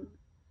 and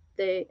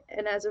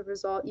as a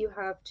result you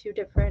have two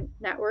different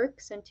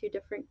networks and two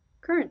different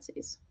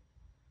currencies.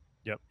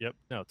 Yep.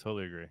 No,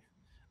 totally agree.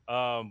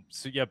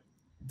 So yeah,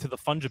 to the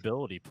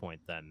fungibility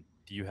point, then,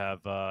 do you have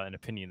an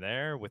opinion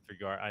there with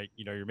regard?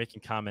 You're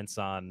making comments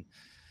on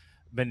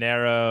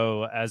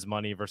Monero as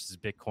money versus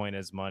Bitcoin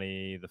as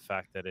money. The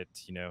fact that it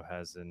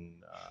has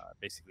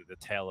basically the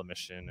tail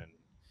emission and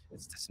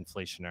it's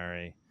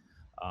disinflationary.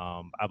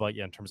 How about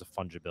in terms of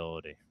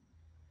fungibility?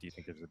 Do you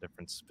think there's a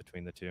difference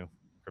between the two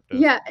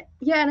cryptos?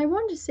 Yeah, and I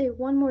wanted to say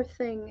one more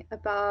thing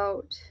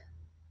about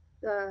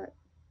the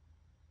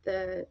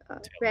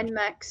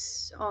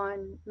RenMex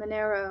on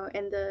Monero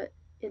and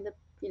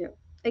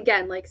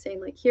again, like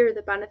saying like, here are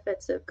the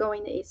benefits of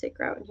going the ASIC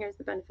route and here's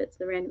the benefits of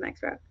the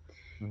RandomX route.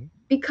 Mm-hmm.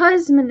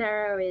 Because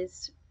Monero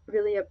is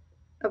really a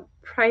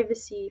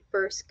privacy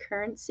first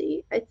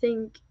currency, I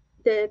think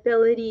the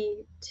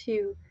ability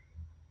to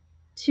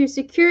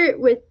secure it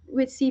with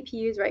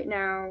CPUs right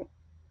now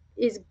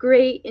is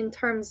great in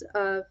terms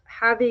of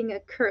having a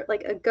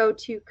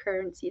go-to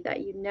currency that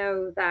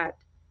that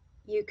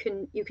you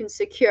can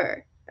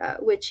secure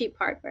with cheap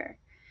hardware.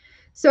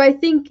 So I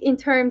think in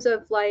terms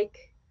of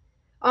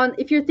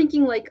if you're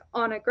thinking like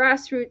on a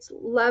grassroots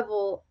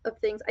level of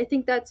things, I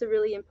think that's a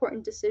really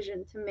important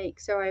decision to make.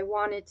 So I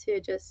wanted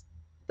to just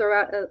throw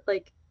out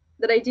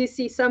that I do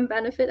see some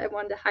benefit. I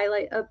wanted to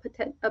highlight a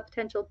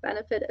potential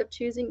benefit of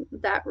choosing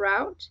that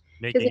route,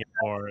 making it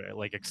more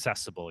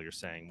accessible. You're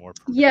saying more.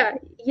 Yeah.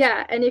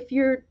 And if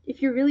you're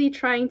really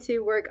trying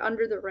to work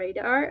under the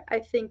radar, I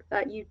think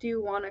that you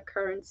do want a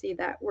currency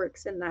that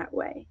works in that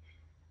way.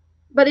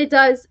 But it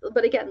does.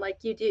 But again,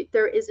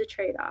 there is a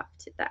trade-off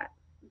to that.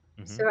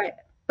 Mm-hmm. So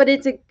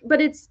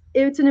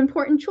it's an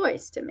important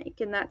choice to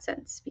make in that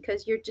sense,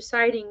 because you're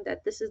deciding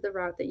that this is the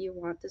route that you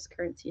want this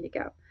currency to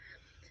go.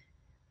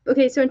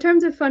 Okay, so in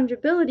terms of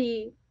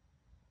fungibility,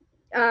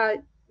 I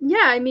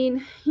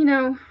mean,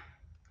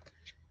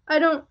 I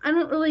don't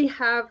really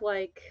have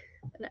an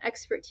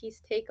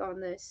expertise take on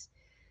this.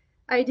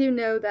 I do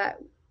know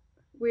that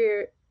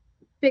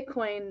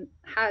Bitcoin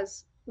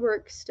has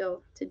work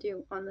still to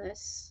do on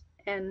this,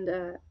 and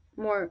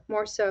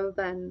more so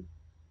than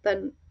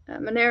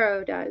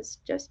Monero does,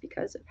 just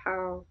because of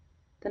how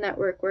the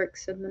network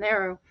works in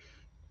Monero.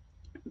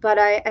 But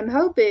I'm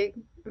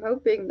hoping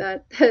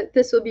that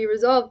this will be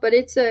resolved. But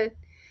I think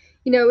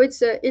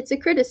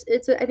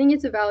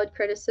it's a valid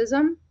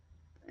criticism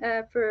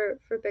for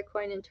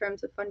Bitcoin in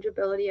terms of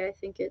fungibility. I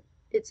think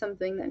it's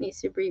something that needs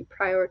to be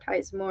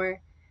prioritized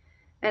more,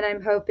 and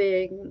I'm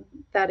hoping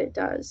that it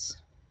does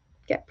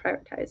get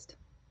prioritized.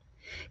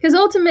 Because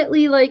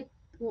ultimately,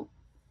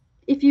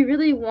 if you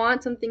really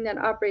want something that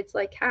operates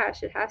like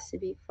cash, it has to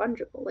be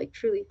fungible,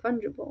 truly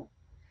fungible.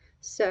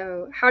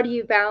 So how do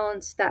you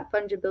balance that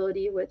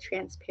fungibility with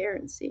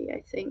transparency?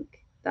 I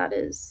think that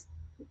is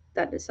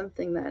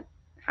something that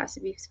has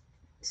to be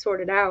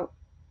sorted out.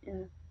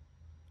 Yeah.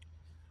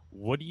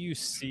 What do you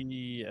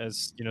see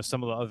as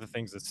some of the other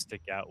things that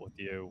stick out with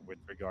you with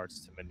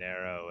regards to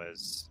Monero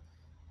as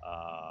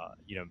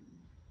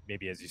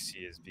maybe as you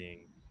see as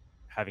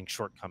having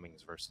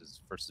shortcomings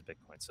versus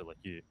Bitcoin? So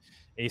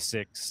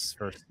ASICs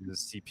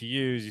versus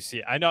CPUs. You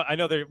see, I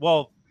know they're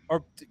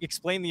or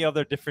explain the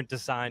other different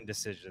design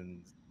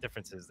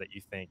differences that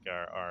you think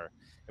are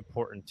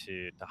important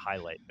to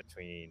highlight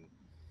between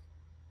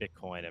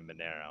Bitcoin and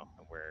Monero,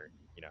 and where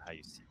how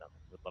you see them.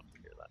 Would love to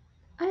hear that.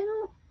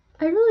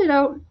 I really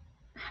don't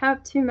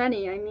have too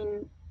many. I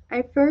mean,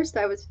 my first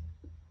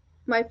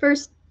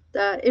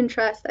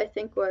interest, I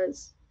think,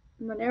 was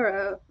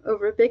Monero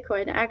over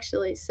Bitcoin,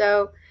 actually.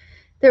 So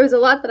there was a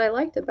lot that I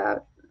liked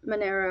about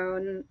Monero,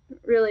 and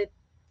really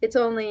it's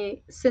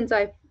only since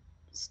I've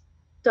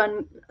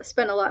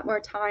spent a lot more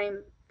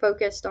time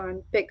focused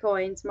on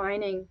Bitcoin's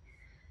mining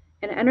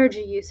and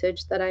energy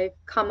usage that I've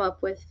come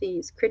up with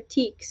these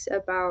critiques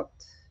about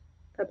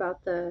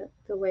the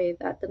way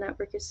that the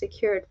network is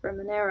secured for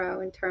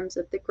Monero in terms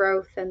of the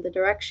growth and the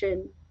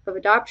direction of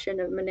adoption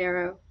of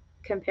Monero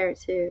compared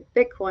to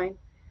Bitcoin.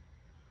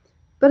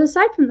 But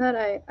aside from that,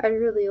 I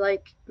really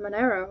like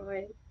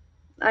Monero.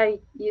 I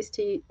used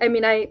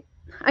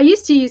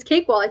to use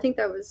Cakewall. I think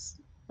that was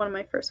one of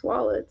my first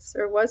wallets,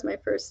 or was my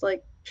first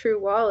like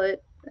true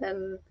wallet,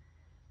 and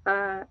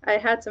I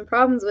had some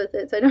problems with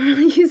it, so I don't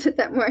really use it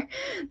that much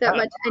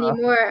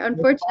anymore,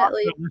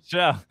 unfortunately.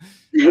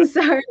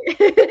 Sorry,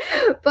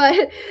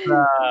 but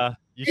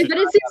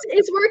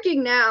it's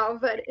working now.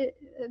 But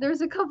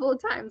there's a couple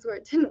of times where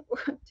it didn't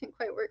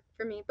quite work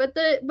for me. But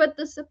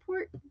the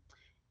support,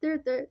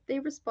 they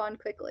respond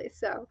quickly,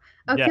 so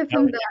I'll give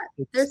them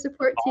that. Their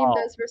support team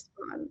does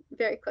respond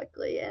very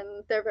quickly,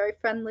 and they're very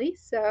friendly.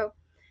 So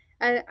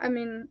I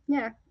mean,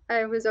 yeah,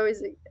 I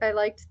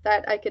liked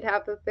that I could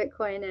have a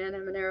Bitcoin and a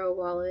Monero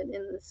wallet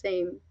in the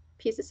same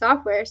piece of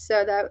software,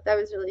 so that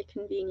was really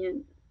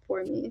convenient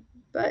for me.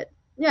 But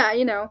yeah,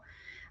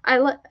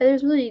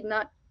 there's really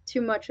not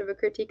too much of a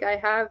critique I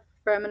have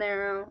for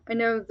Monero. I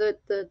know that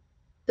the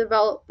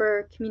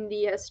developer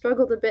community has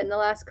struggled a bit in the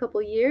last couple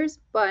of years,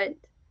 but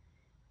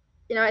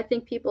I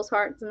think people's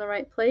heart's in the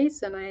right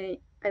place, and I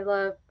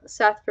love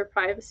Seth for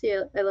privacy.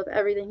 I love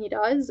everything he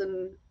does,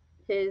 and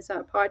his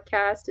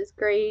podcast is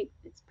great.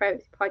 His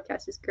privacy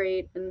podcast is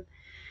great, and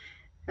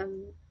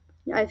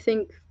I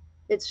think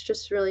it's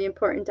just really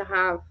important to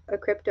have a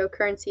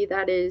cryptocurrency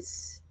that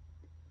is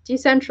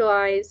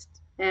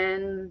decentralized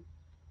and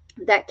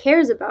that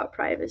cares about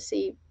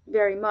privacy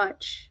very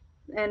much.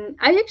 And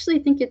I actually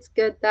think it's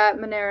good that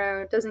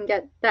Monero doesn't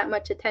get that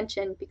much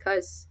attention,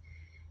 because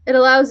it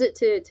allows it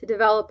to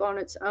develop on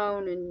its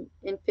own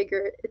and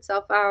figure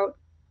itself out,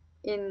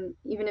 even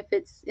if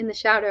it's in the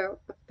shadow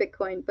of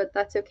Bitcoin. But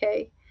that's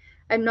okay.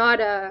 I'm not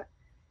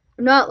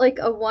like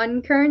a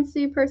one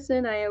currency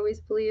person. I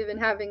always believe in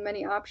having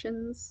many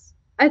options.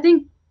 I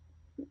think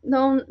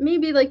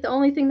maybe like the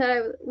only thing that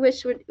I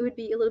wish would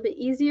be a little bit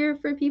easier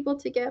for people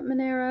to get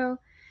Monero,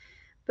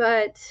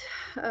 but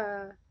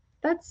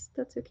that's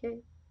okay.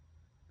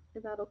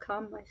 That'll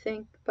come, I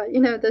think. But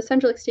the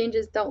central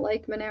exchanges don't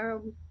like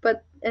Monero,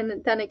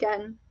 and then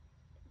again,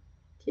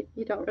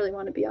 you don't really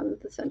want to be on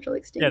the central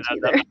exchange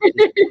either.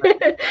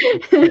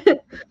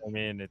 I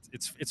mean,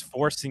 it's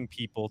forcing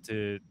people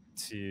to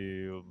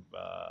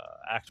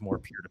act more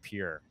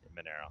peer-to-peer in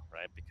Monero,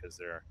 right? Because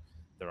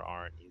there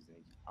aren't easy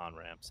on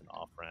ramps and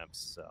off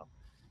ramps. So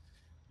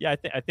yeah,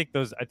 I think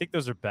those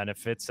are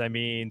benefits. I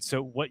mean,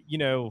 so what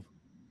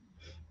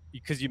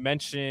because you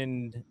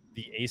mentioned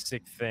the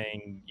ASIC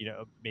thing,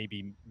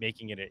 maybe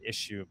making it an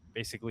issue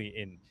basically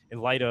in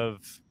light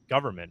of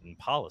government and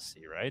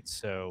policy, right?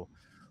 So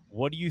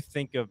what do you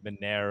think of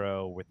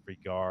Monero with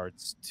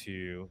regards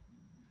to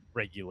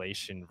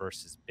regulation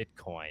versus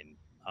Bitcoin?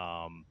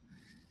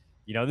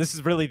 This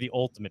is really the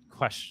ultimate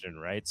question,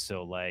 right?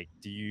 So like,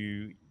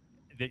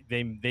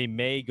 they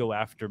may go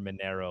after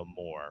Monero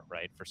more,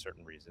 right? For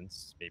certain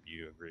reasons. Maybe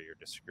you agree or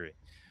disagree.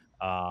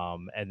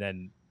 And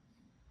then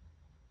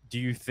do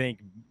you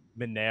think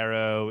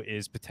Monero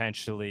is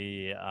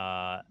potentially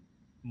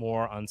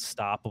more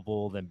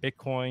unstoppable than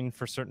Bitcoin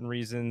for certain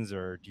reasons?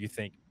 Or do you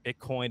think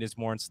Bitcoin is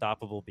more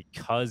unstoppable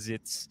because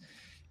it's,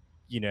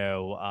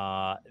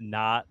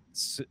 not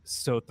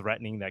so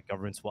threatening that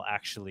governments will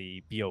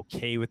actually be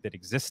okay with it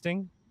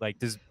existing? Like,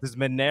 does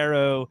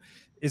Monero,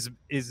 is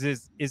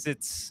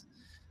its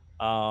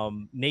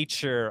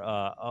nature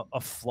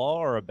a flaw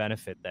or a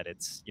benefit that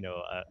it's,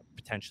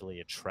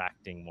 potentially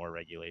attracting more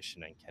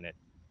regulation, and can it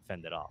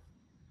fend it off?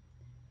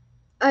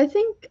 I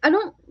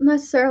don't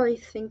necessarily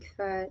think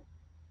that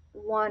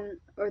one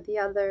or the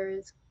other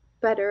is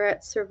better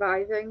at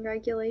surviving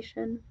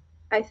regulation.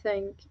 I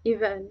think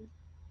even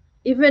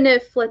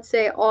if, let's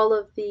say, all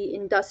of the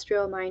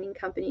industrial mining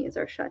companies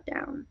are shut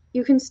down,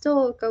 you can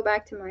still go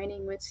back to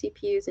mining with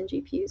CPUs and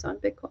GPUs on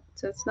Bitcoin.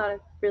 So it's not a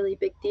really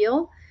big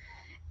deal.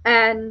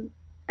 And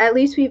at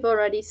least we've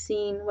already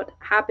seen what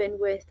happened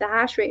with the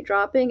hash rate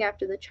dropping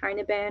after the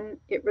China ban.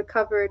 It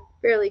recovered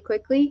fairly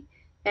quickly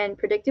and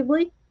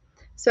predictably.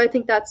 So I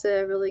think that's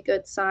a really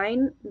good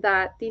sign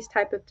that these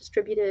type of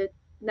distributed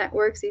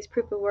networks, these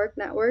proof of work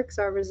networks,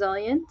 are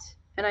resilient.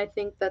 And I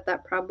think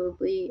that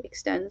probably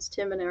extends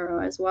to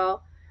Monero as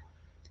well.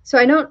 So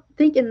I don't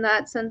think in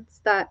that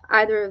sense that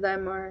either of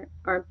them are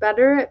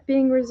better at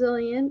being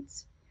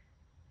resilient,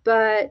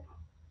 but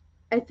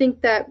I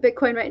think that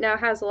Bitcoin right now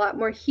has a lot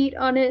more heat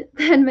on it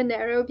than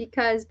Monero,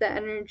 because the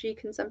energy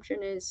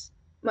consumption is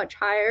much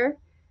higher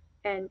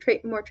and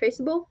more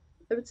traceable,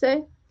 I would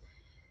say.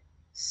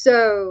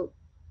 So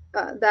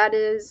that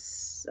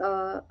is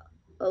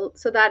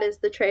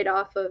the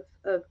trade-off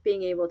of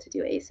being able to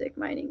do ASIC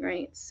mining,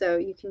 right? So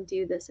you can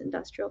do this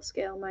industrial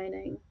scale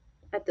mining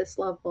at this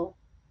level,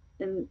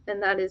 and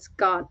that has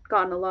gotten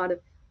a lot of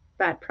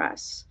bad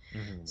press.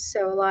 Mm-hmm.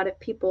 So a lot of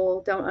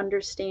people don't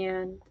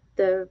understand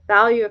the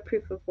value of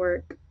proof of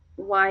work,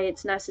 why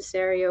it's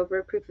necessary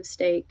over proof of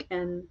stake,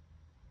 and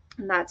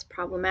that's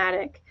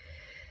problematic.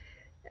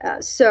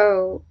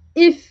 So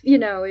if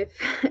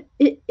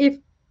if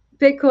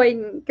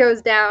Bitcoin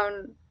goes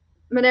down,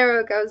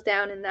 Monero goes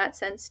down in that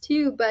sense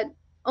too, but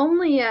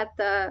only at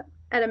a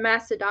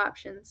mass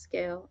adoption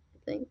scale.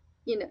 I think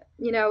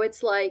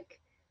it's like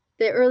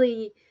the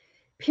early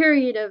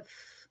period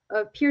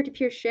of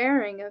peer-to-peer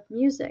sharing of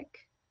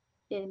music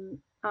in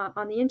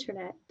on the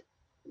internet.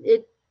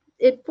 It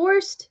it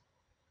forced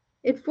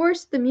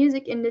the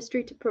music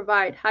industry to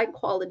provide high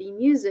quality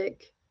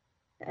music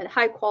and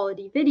high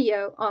quality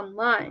video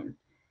online,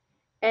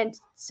 and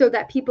so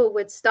that people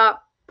would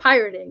stop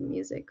pirating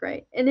music,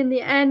 right? And in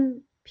the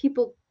end,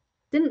 people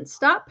didn't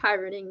stop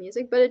pirating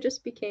music, but it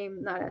just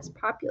became not as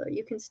popular.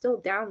 You can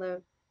still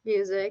download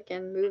music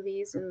and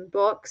movies and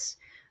books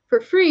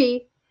for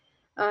free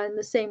in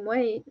the same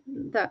way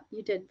that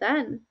you did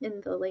then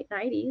in the late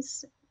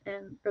 90s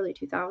and early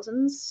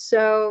 2000s.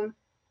 So,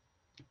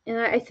 and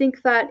I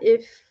think that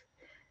if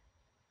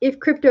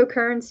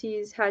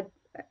cryptocurrencies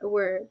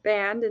were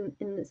banned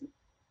in this,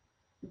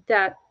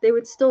 that they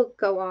would still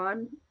go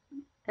on,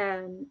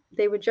 and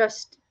they would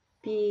just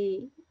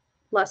be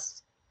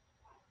less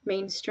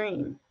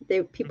mainstream.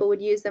 People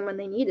would use them when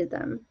they needed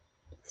them.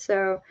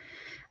 So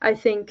I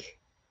think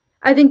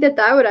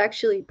that would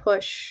actually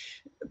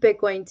push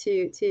Bitcoin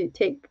to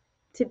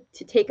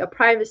take a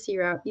privacy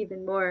route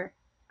even more,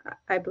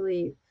 I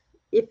believe,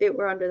 if it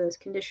were under those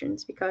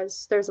conditions,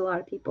 because there's a lot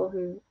of people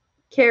who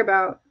care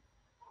about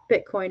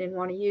Bitcoin and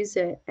want to use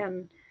it,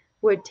 and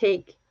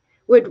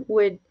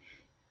would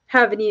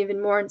have an even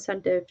more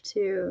incentive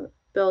to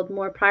build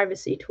more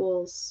privacy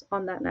tools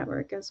on that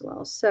network as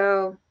well.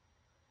 So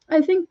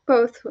I think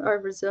both are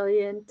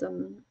resilient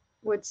and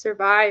would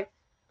survive,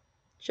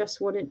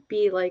 just wouldn't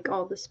be like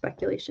all the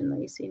speculation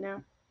that you see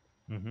now.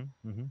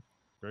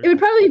 It would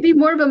probably be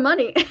more of a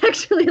money,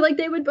 actually. Like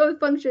they would both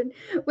function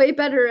way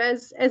better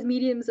as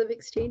mediums of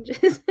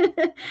exchanges,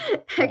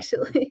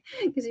 actually,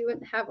 because you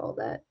wouldn't have all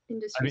that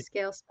industry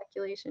scale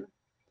speculation.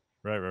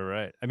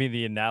 Right. I mean,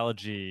 the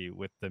analogy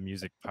with the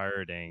music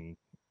pirating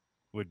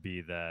would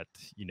be that,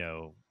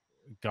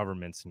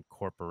 governments and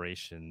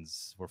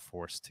corporations were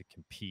forced to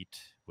compete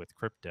with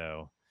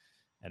crypto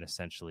and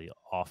essentially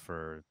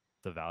offer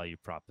the value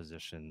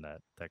proposition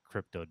that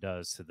crypto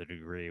does, to the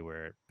degree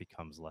where it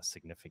becomes less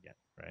significant,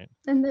 right?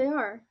 And they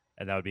are.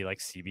 And that would be like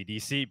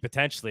CBDC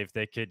potentially, if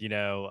they could,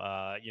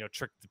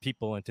 trick the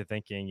people into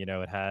thinking,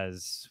 it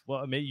has,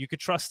 well, maybe you could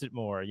trust it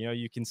more.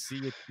 You can see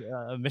it,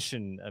 a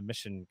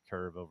mission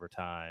curve over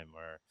time,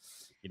 or,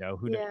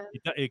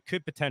 it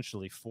could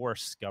potentially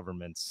force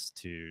governments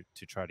to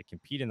try to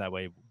compete in that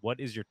way.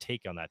 What is your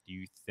take on that? Do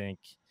you think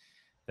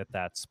that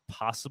that's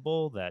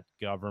possible, that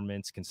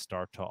governments can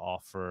start to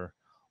offer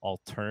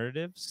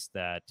alternatives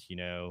that,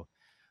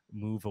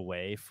 move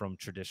away from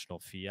traditional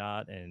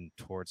fiat and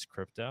towards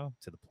crypto,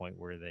 to the point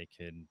where they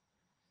can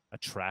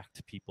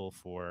attract people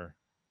for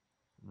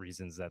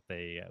reasons that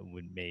they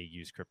may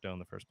use crypto in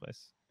the first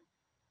place?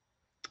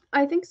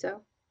 I think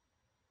so.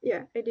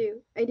 Yeah, I do.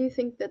 I do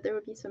think that there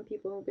would be some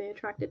people who will be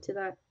attracted to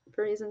that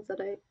for reasons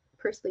that I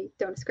personally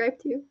don't ascribe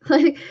to.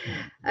 Like,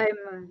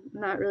 I'm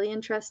not really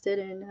interested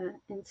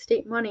in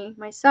state money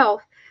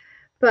myself,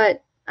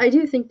 but I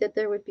do think that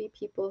there would be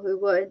people who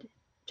would,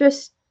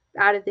 just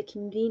out of the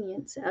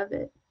convenience of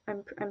it.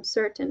 I'm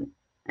certain,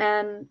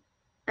 and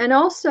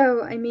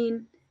also, I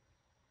mean,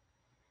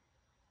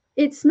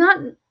 it's not.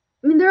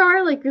 I mean, there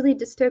are like really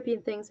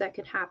dystopian things that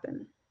could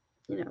happen.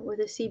 With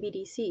a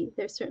CBDC,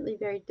 there's certainly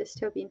very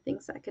dystopian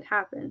things that could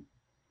happen.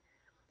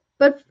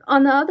 But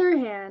on the other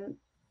hand,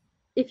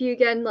 if you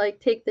again like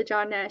take the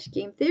John Nash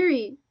game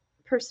theory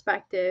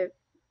perspective,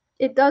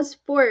 it does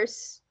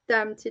force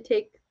them to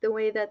take the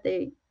way that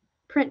they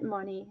print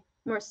money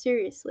more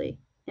seriously,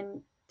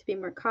 and to be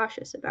more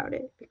cautious about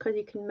it, because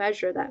you can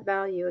measure that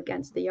value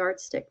against the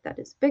yardstick that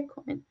is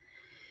Bitcoin.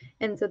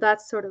 And so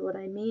that's sort of what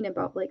I mean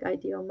about like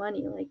ideal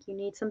money. Like you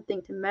need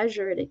something to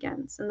measure it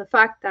against. And the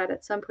fact that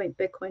at some point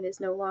Bitcoin is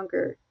no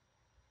longer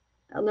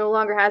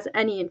has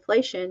any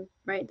inflation,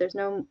 right? There's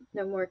no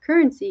more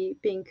currency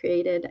being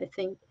created. I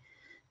think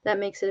that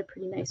makes it a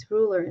pretty nice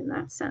ruler in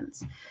that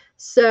sense.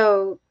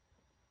 So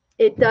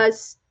it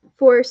does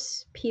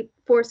force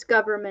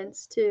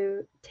governments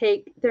to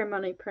take their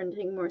money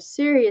printing more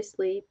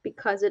seriously,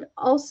 because it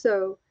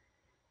also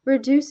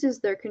reduces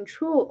their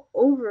control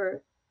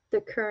over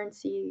the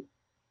currency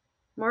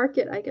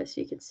market, I guess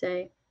you could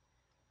say,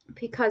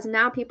 because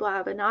now people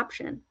have an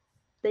option.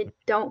 They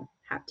don't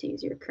have to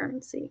use your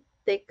currency.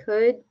 They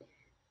could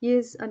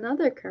use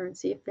another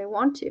currency if they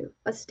want to,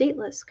 a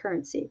stateless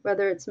currency,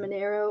 whether it's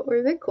Monero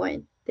or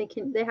Bitcoin.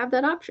 They have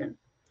that option.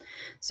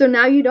 So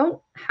now you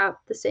don't have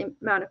the same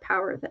amount of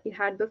power that you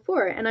had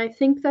before. And I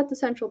think that the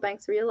central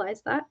banks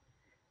realize that.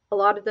 A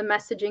lot of the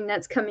messaging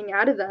that's coming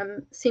out of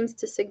them seems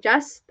to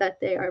suggest that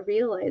they are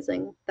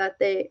realizing that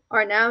they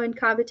are now in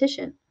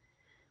competition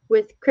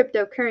with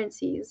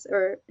cryptocurrencies,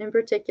 or in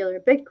particular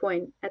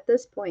Bitcoin at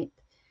this point,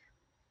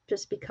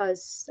 just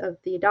because of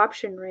the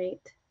adoption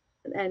rate,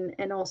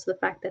 and also the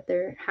fact that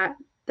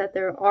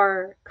there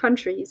are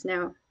countries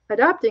now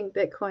adopting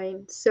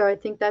Bitcoin. So I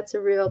think that's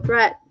a real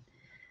threat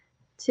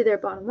to their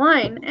bottom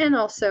line, and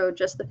also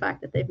just the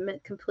fact that they've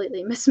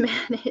completely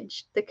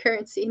mismanaged the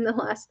currency in the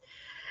last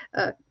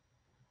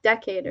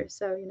decade or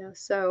so, you know.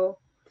 So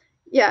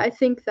yeah, I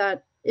think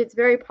that it's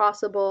very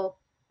possible,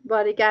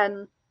 but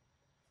again,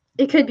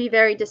 it could be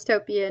very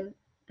dystopian,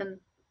 and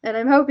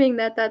I'm hoping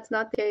that that's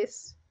not the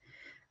case,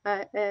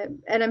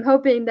 and I'm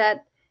hoping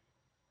that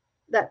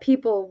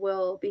people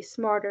will be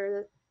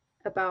smarter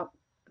about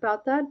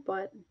that,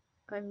 but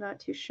I'm not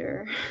too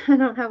sure. I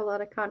don't have a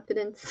lot of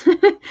confidence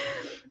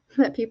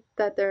that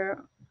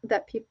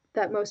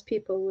most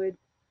people would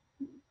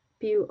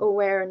be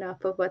aware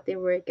enough of what they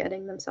were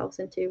getting themselves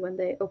into when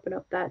they open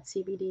up that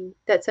CBD,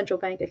 that central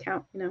bank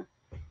account, you know.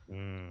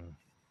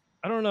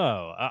 I don't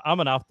know. I'm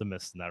an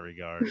optimist in that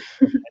regard.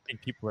 I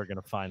think people are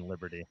going to find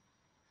liberty.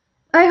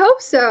 I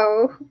hope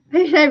so.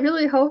 I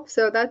really hope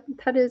so. That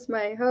is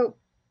my hope.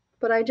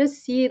 But I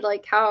just see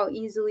like how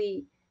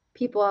easily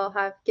people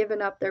have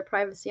given up their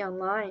privacy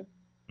online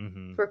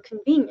for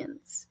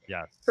convenience,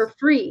 yes, for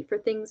free, for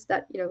things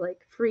that, you know, like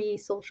free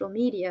social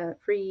media,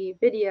 free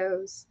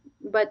videos,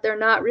 but they're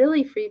not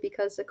really free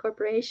because the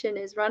corporation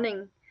is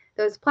running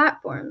those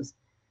platforms.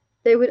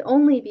 They would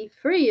only be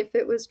free if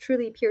it was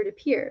truly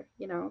peer-to-peer,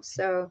 you know.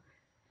 So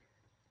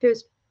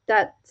there's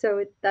that.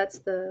 So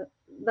that's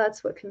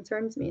what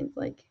concerns me. It's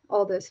like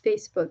all those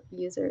Facebook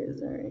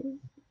users, or,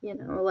 you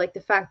know, like the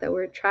fact that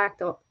we're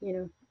tracked, you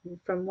know,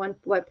 from one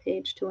web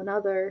page to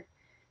another.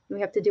 We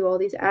have to do all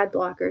these ad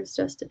blockers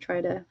just to try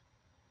to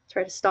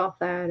stop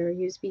that, or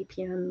use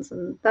VPNs,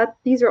 and that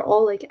these are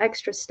all like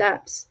extra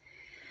steps.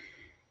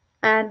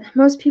 And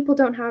most people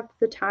don't have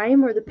the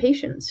time or the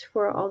patience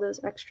for all those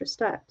extra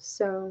steps.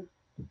 So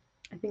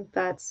I think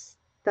that's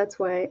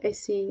why I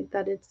see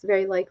that it's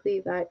very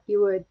likely that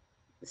you would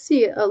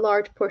see a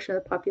large portion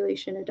of the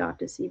population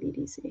adopt a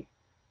CBDC.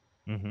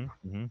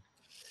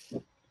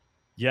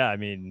 Yeah, I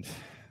mean,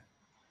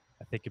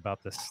 I think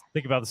about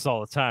this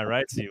all the time,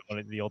 right? So one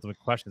of the ultimate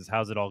question is,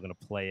 how's it all going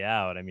to play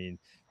out? I mean,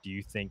 do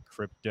you think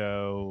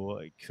crypto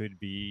could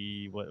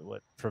be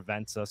what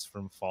prevents us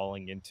from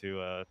falling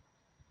into a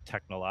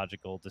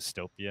technological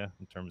dystopia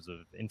in terms of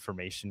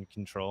information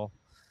control?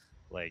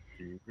 Like,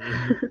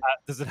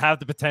 does it have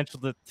the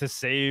potential to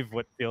save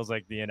what feels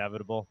like the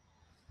inevitable?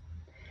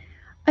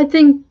 I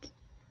think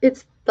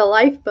it's the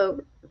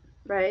lifeboat,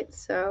 right?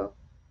 So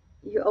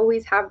you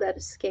always have that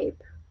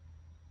escape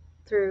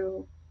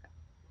through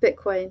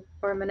Bitcoin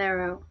or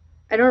Monero.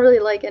 I don't really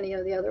like any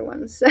of the other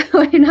ones, so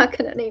I'm not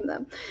going to name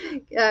them.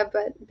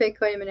 But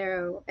Bitcoin and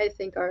Monero, I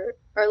think, are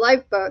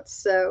lifeboats.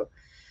 So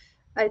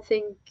I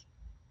think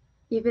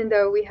even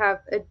though we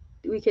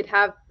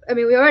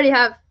already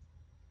have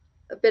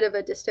a bit of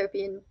a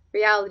dystopian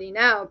reality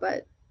now,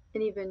 but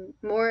an even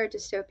more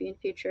dystopian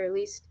future, at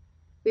least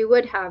we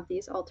would have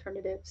these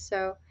alternatives.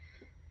 So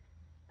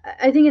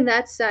I think in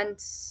that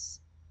sense,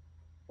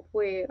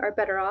 we are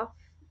better off,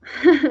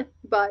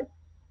 but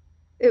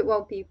it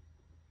won't be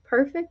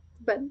perfect.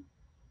 But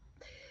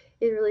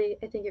I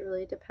think it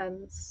really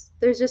depends.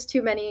 There's just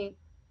too many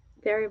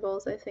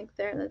variables, I think,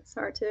 there that's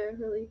hard to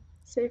really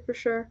say for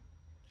sure.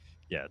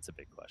 Yeah, it's a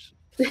big question.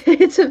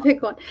 It's a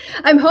big one.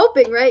 I'm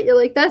hoping, right? You're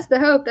like, that's the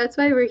hope. That's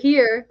why we're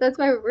here. That's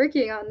why we're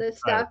working on this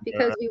stuff,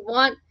 because we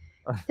want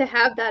to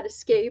have that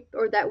escape,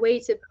 or that way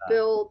to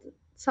build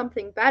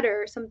something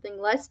better, something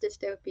less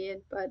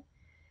dystopian. But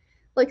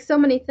like so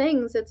many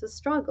things, it's a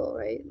struggle,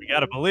 right? We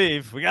gotta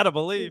believe.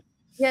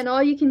 Yeah, and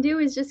all you can do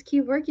is just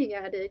keep working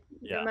at it,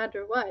 no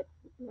matter what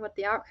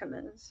the outcome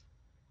is.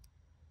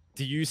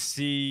 Do you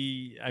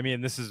see, I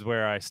mean, this is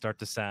where I start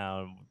to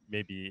sound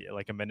maybe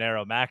like a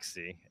Monero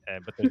maxi,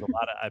 but there's a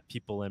lot of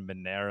people in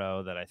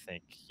Monero that I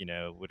think, you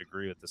know, would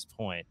agree with this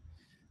point,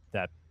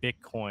 that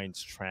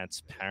Bitcoin's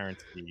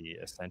transparency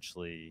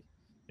essentially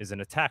is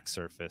an attack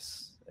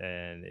surface,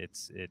 and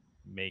it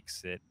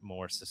makes it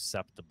more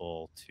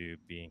susceptible to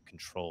being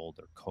controlled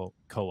or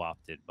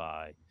co-opted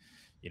by,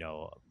 you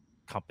know,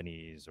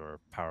 companies or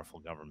powerful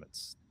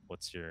governments.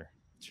 What's your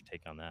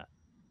take on that?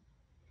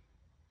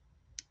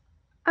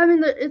 I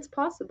mean, it's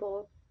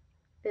possible.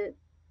 I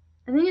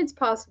think it's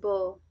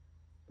possible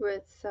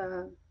with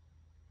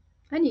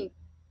any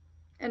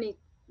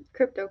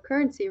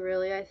cryptocurrency,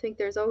 really. I think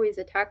there's always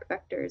attack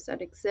vectors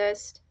that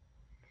exist.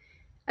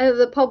 And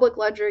the public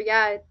ledger,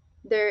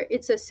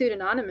 it's a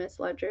pseudonymous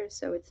ledger,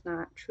 so it's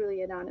not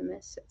truly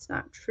anonymous. It's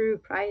not true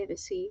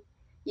privacy.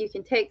 You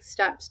can take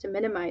steps to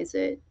minimize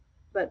it,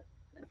 but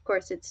of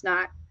course it's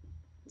not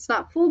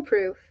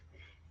foolproof.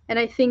 And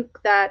I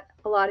think that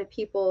a lot of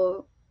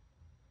people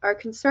are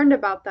concerned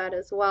about that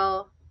as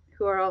well,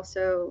 who are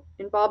also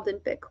involved in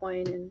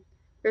Bitcoin, and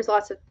there's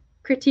lots of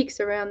critiques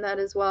around that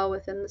as well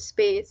within the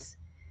space.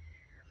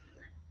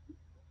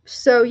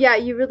 So yeah,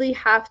 you really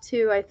have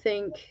to, I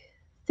think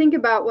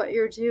about what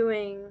you're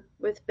doing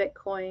with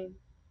Bitcoin,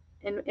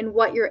 and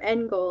what your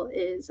end goal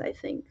is. I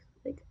think,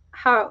 like,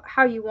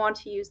 how you want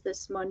to use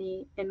this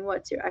money, and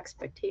what's your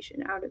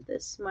expectation out of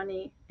this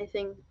money. I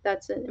think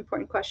that's an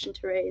important question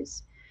to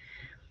raise.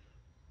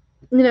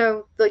 You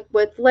know, like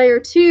with layer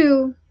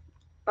 2,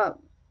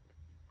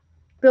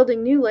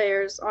 building new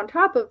layers on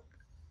top of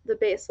the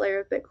base layer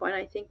of Bitcoin,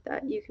 I think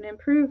that you can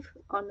improve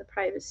on the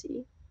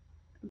privacy.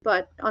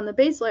 But on the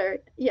base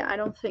layer, yeah, I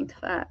don't think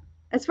that,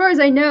 as far as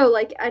I know,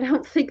 like, I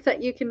don't think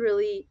that you can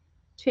really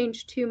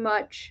change too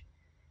much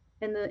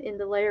in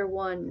the layer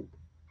one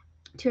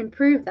to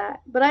improve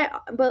that. But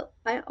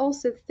I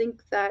also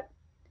think that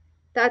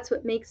that's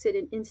what makes it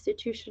an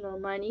institutional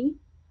money,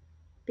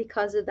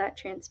 because of that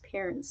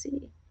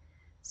transparency.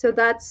 So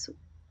that's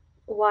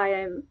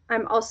why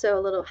I'm also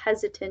a little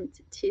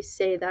hesitant to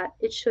say that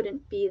it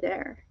shouldn't be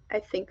there. I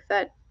think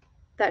that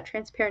that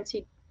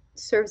transparency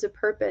serves a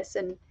purpose,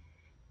 and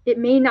it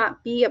may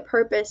not be a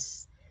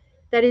purpose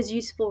that is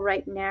useful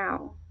right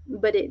now,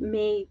 but it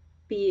may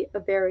be a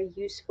very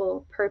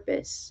useful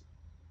purpose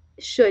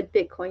should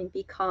Bitcoin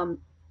become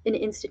an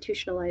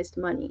institutionalized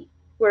money.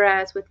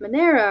 Whereas with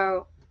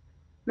Monero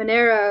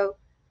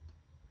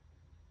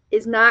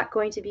is not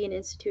going to be an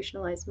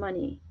institutionalized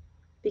money,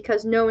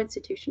 because no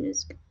institution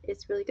is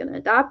really going to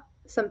adopt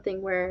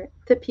something where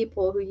the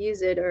people who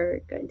use it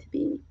are going to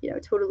be,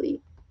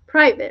 totally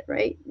private,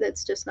 right?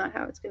 That's just not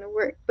how it's going to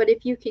work. But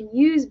if you can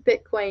use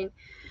Bitcoin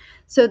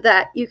so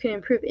that you can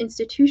improve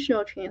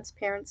institutional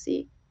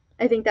transparency,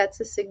 I think that's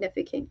a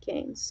significant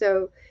gain.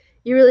 So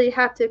you really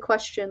have to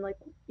question, like,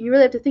 you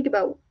really have to think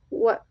about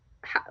what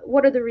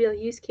are the real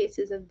use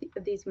cases of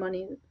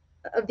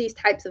these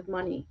types of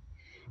money,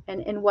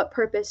 and what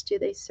purpose do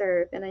they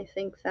serve. And I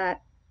think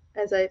that,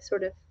 as I've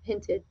sort of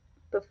hinted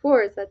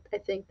before, is that I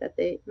think that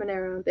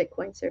Monero and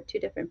Bitcoin serve two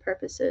different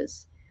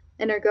purposes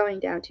and are going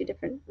down two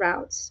different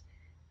routes.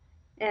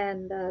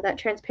 And that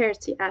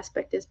transparency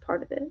aspect is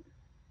part of it.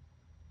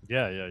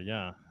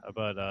 Yeah.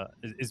 But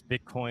is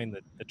Bitcoin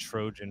the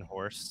Trojan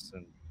horse,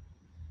 and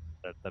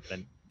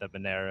that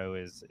Monero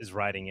is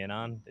riding in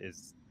on?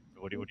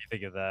 What do you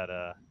think of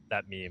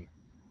that meme?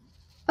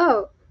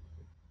 Oh,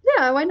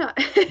 yeah, why not?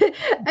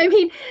 I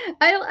mean,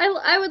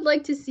 I would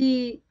like to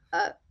see.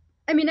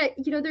 I mean,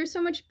 there's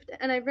so much,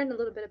 and I've written a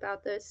little bit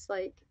about this,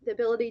 like the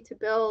ability to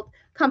build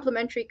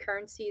complementary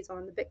currencies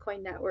on the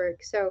Bitcoin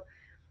network. So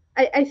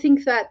I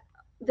think that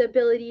the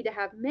ability to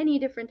have many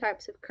different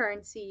types of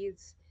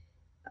currencies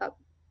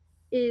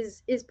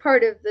is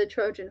part of the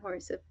Trojan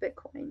horse of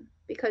Bitcoin,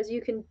 because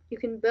you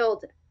can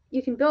build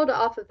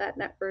off of that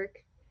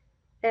network,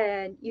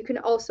 and you can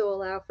also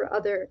allow for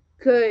other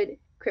good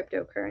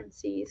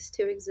cryptocurrencies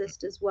to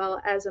exist as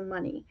well as a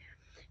money.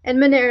 And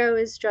Monero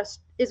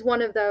is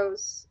one of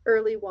those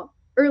early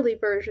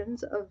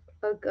versions of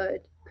a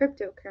good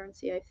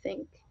cryptocurrency, I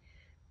think.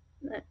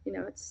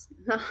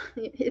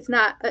 It's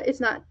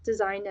not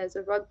designed as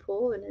a rug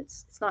pull, and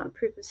it's not a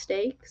proof of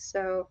stake.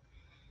 So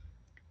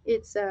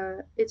it's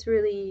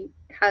really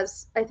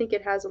has, I think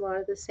it has a lot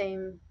of the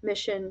same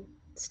mission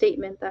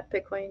statement that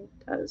Bitcoin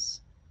does.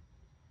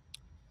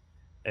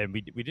 And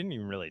we didn't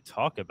even really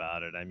talk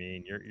about it. I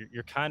mean,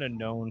 you're kind of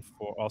known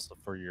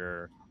for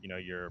your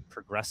your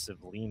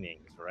progressive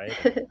leanings, right?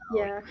 And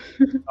Yeah.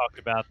 you talked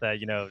about that.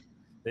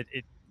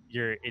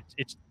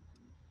 It's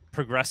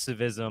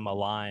progressivism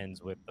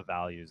aligns with the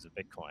values of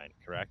Bitcoin.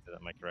 Correct?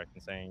 Am I correct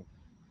in saying?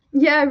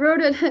 Yeah, I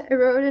wrote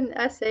an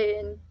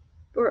essay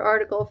or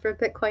article for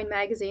Bitcoin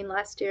Magazine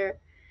last year.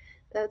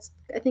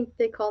 I think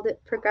they called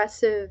it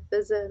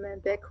 "Progressivism and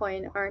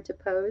Bitcoin Aren't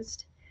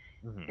Opposed,"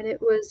 Mm-hmm. and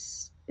it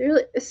was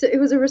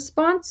a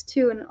response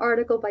to an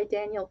article by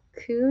Daniel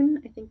Kuhn.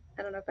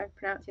 I don't know if I'm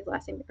pronouncing his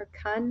last name, or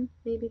Kuhn,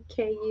 maybe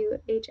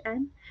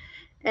Kuhn,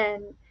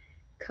 and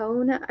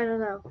Cohn. I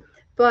don't know,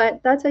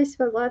 but that's how you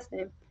spell his last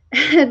name.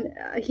 And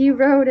he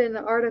wrote an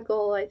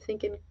article, I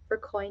think, for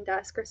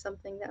CoinDesk or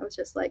something, that was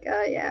just like,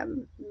 yeah,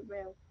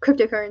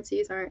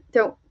 cryptocurrencies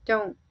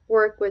don't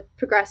work with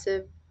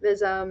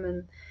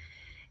progressivism,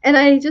 and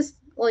I just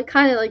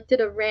kind of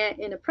did a rant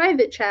in a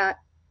private chat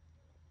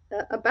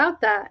about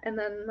that, and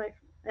then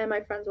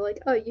my friends were like,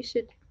 oh, you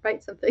should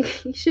write something.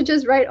 You should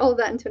just write all of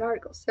that into an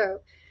article. So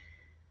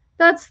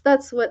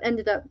that's what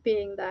ended up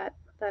being that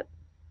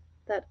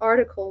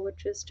article,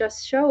 which is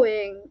just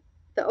showing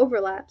the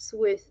overlaps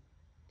with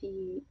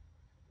the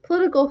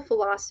political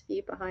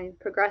philosophy behind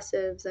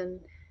progressives, and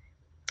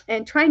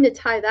trying to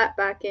tie that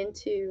back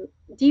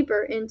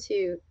deeper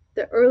into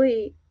the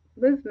early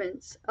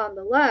movements on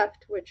the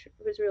left, which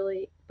was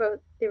really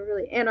they were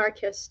really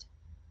anarchist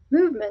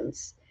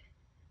movements,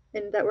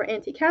 and that were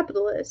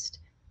anti-capitalist,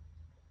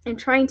 and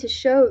trying to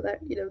show that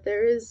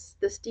there is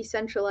this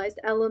decentralized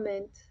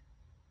element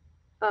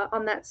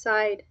on that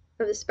side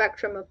of the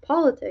spectrum of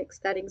politics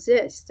that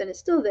exists and is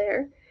still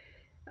there,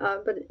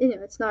 but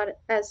it's not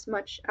as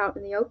much out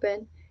in the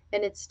open,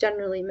 and it's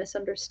generally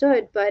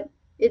misunderstood, but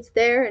it's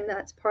there, and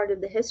that's part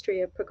of the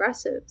history of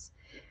progressives.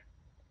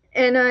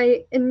 And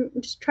I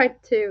just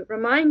tried to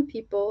remind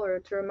people, or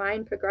to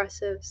remind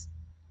progressives,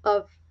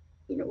 of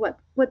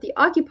what the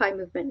Occupy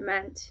movement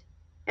meant,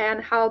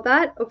 and how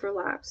that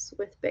overlaps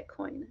with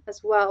Bitcoin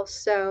as well.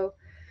 So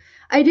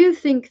I do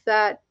think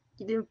that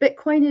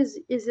Bitcoin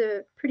is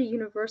a pretty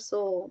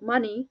universal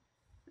money,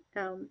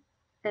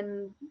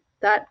 and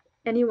that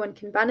anyone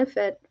can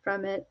benefit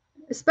from it,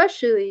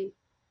 especially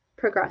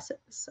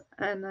progressives.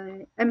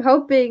 And I'm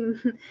hoping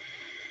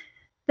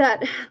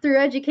that through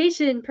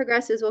education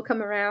progressives will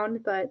come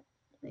around, but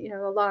a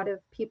lot of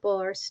people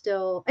are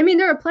still, I mean,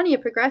 there are plenty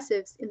of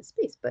progressives in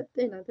space, but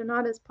they're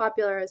not as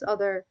popular as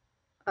other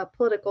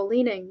political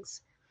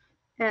leanings.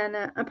 And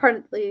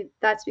partly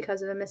that's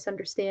because of a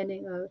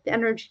misunderstanding of the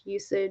energy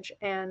usage,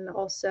 and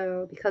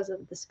also because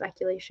of the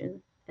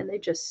speculation. And they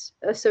just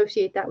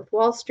associate that with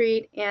Wall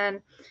Street,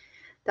 and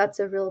that's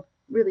a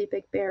really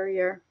big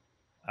barrier.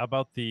 How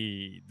about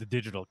the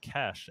digital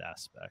cash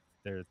aspect?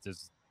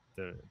 There's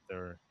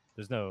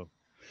no.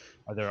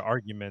 Are there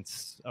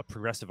arguments,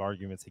 progressive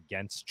arguments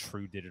against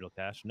true digital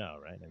cash? No,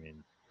 right? I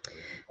mean,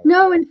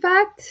 no. In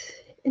fact,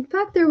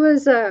 there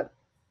was a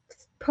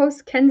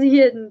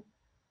post-Keynesian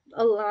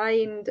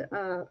aligned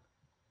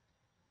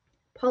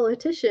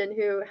politician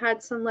who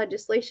had some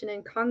legislation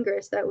in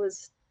Congress that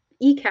was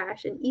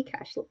e-cash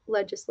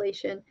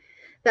legislation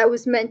that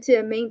was meant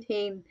to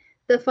maintain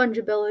the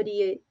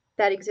fungibility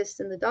that exists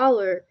in the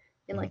dollar,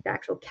 in like the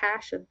actual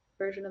cash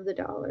version of the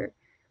dollar.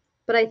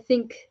 But I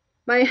think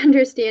my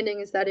understanding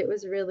is that it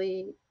was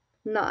really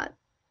not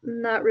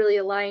really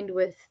aligned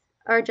with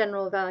our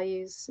general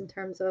values in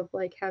terms of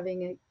like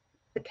having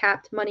a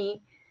capped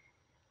money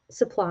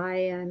supply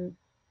and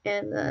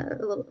a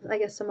little, I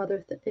guess, some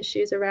other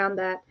issues around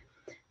that.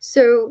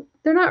 So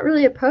they're not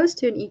really opposed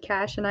to an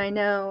e-cash, and I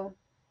know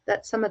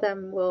that some of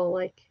them will,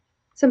 like,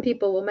 some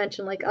people will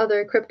mention like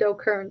other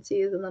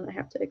cryptocurrencies, and then I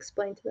have to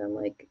explain to them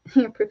like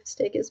proof of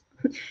stake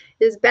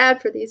is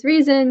bad for these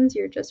reasons.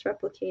 You're just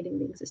replicating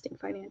the existing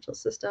financial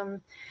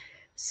system.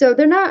 So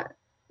they're not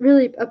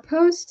really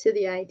opposed to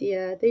the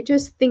idea. They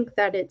just think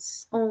that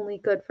it's only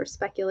good for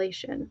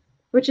speculation,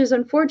 which is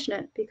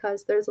unfortunate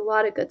because there's a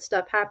lot of good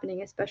stuff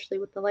happening, especially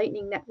with the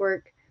Lightning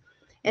Network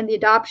and the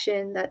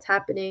adoption that's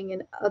happening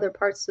in other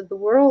parts of the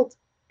world,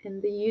 and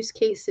the use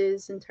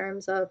cases in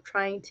terms of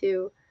trying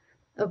to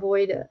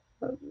avoid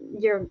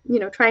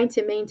trying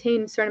to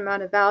maintain a certain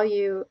amount of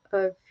value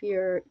of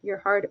your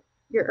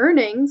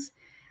earnings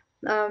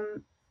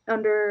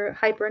under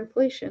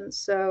hyperinflation.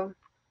 So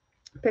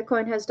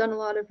Bitcoin has done a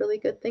lot of really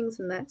good things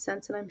in that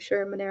sense, and I'm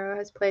sure Monero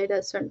has played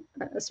a certain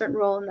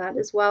role in that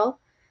as well.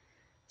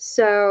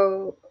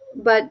 So,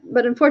 but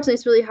unfortunately,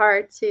 it's really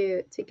hard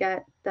to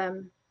get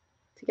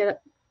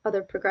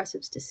other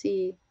progressives to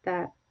see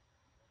that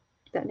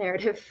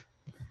narrative.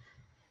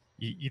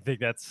 You think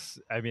that's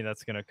going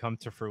to come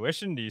to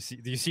fruition? Do you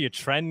see a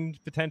trend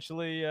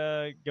potentially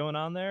going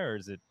on there, or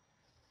is it's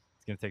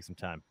going to take some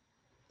time?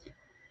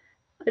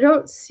 I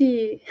don't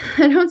see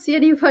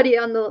anybody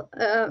on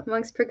the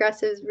amongst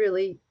progressives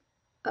really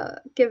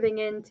giving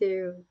in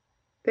to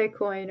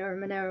Bitcoin or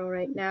Monero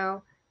right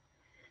now.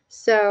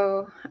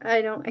 So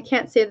I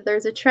can't say that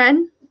there's a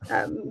trend,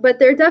 but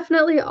there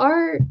definitely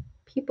are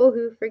people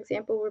who, for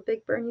example, were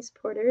big Bernie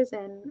supporters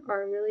and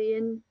are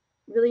really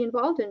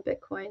involved in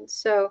Bitcoin.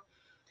 So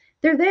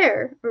they're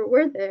there, or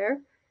we're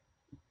there,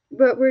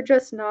 but we're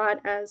just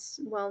not as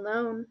well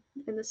known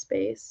in the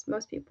space.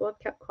 Most people have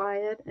kept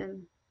quiet,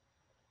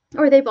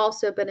 or they've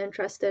also been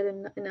interested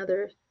in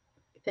other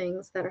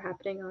things that are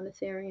happening on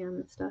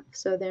Ethereum and stuff.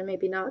 So they're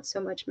maybe not so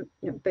much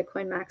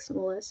Bitcoin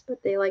maximalists,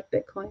 but they like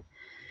Bitcoin.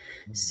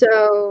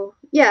 So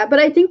yeah, but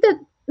I think that,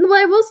 well,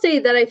 I will say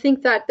that I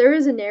think that there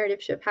is a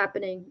narrative shift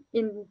happening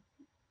in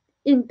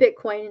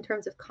Bitcoin in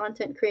terms of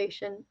content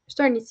creation. We're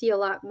starting to see a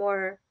lot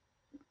more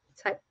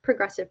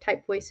progressive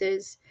type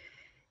voices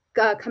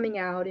coming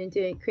out and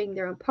creating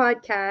their own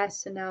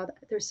podcasts. And now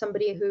there's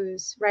somebody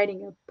who's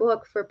writing a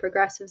book for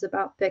progressives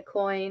about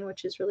Bitcoin,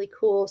 which is really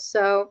cool.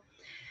 So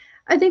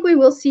I think we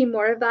will see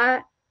more of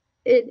that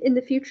in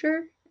the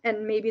future.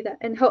 And maybe that,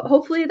 and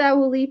hopefully that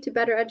will lead to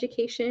better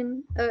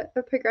education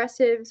of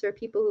progressives or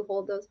people who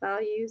hold those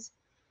values.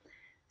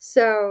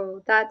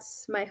 So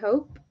that's my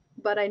hope.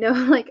 But I know,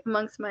 like,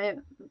 amongst my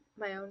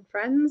own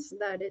friends,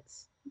 that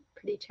it's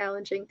pretty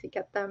challenging to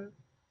get them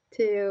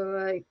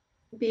to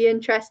be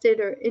interested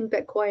or in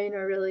Bitcoin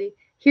or really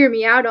hear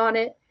me out on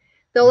it.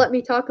 They'll let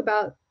me talk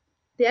about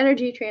the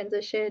energy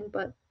transition,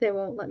 but they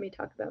won't let me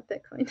talk about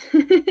Bitcoin.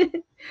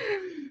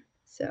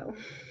 So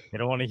they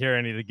don't want to hear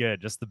any of the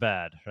good, just the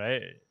bad,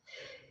 right?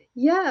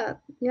 Yeah.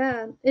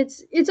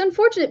 It's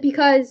unfortunate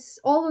because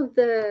all of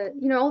the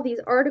all these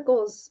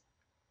articles,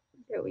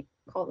 we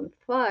call them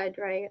FUD,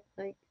 right?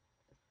 Like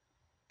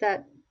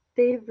that,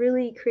 they've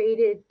really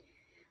created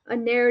a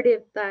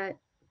narrative that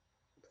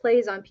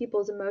plays on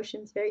people's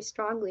emotions very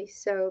strongly.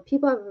 So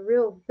people have a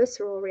real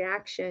visceral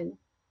reaction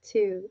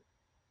to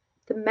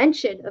the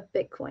mention of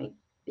Bitcoin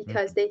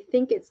because they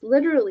think it's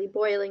literally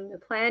boiling the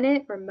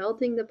planet or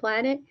melting the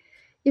planet,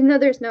 even though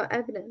there's no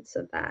evidence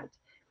of that.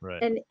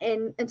 Right.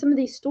 And some of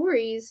these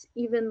stories,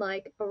 even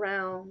like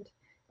around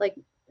like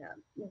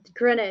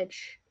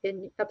Greenwich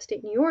in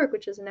upstate New York,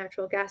 which is a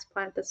natural gas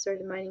plant that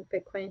started mining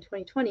Bitcoin in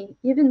 2020,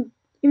 even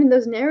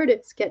those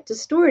narratives get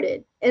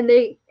distorted, and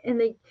they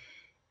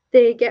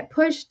get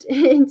pushed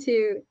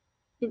into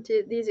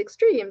these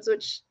extremes,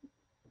 which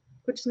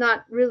is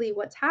not really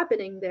what's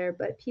happening there.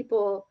 But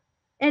people,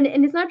 and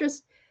it's not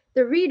just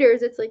the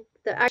readers, it's like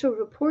the actual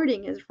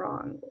reporting is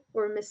wrong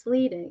or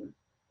misleading,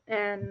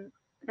 and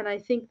I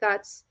think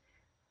that's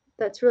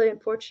that's really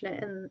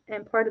unfortunate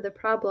and part of the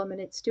problem, and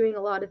it's doing a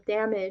lot of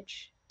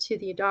damage to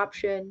the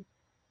adoption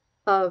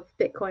of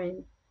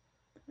Bitcoin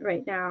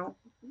right now.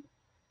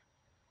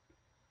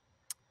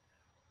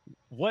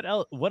 What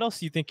else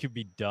do you think could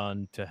be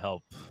done to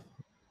help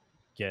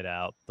get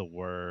out the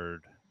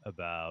word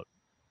about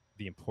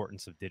the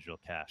importance of digital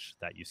cash,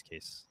 that use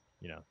case,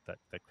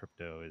 that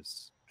crypto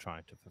is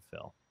trying to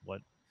fulfill?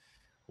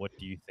 What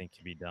do you think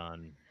can be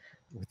done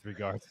with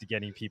regards to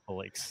getting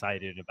people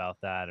excited about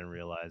that and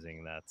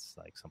realizing that's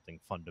like something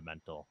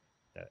fundamental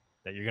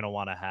that you're going to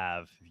want to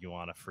have if you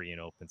want a free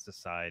and open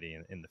society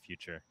in the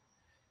future?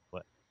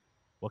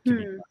 What can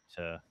be done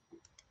to...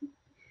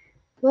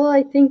 Well,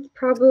 I think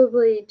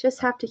probably just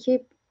have to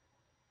keep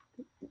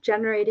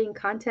generating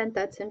content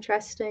that's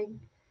interesting.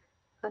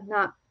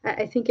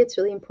 I think it's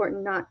really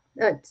important not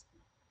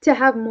to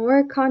have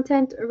more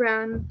content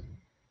around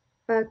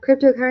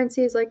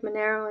cryptocurrencies like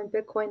Monero and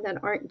Bitcoin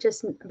that aren't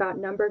just about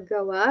number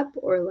go up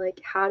or like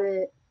how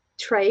to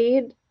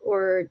trade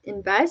or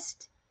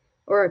invest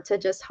or to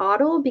just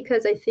hodl,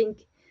 because I think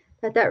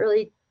that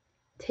really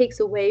takes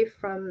away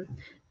from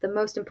the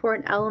most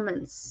important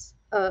elements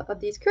of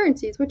these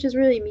currencies, which is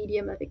really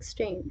medium of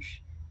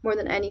exchange more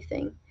than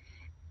anything.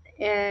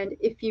 And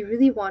if you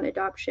really want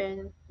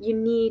adoption, you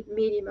need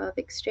medium of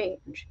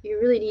exchange. You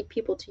really need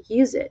people to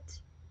use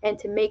it and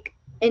to make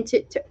and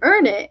to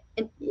earn it,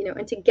 and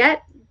and to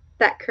get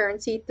that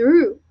currency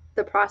through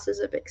the process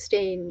of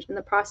exchange and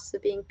the process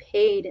of being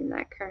paid in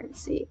that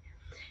currency.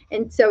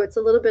 And so it's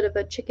a little bit of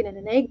a chicken and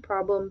an egg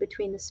problem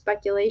between the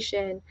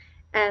speculation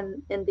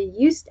and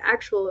the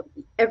actual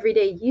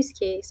everyday use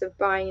case of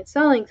buying and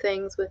selling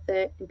things with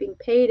it and being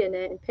paid in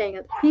it and paying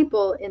other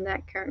people in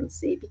that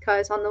currency.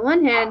 Because on the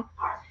one hand,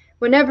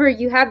 whenever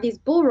you have these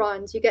bull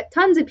runs, you get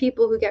tons of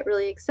people who get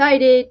really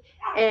excited,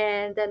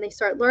 and then they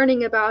start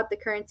learning about the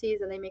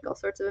currencies and they make all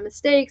sorts of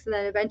mistakes, and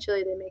then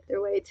eventually they make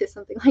their way to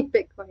something like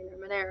Bitcoin or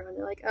Monero, and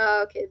they're like,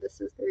 oh, okay,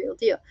 this is the real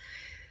deal.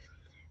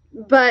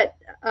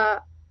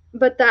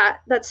 But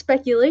that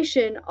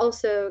speculation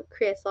also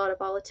creates a lot of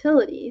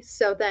volatility,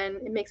 so then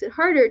it makes it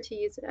harder to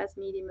use it as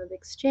medium of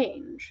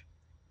exchange.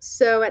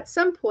 So at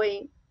some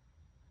point,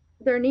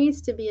 there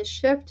needs to be a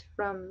shift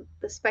from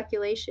the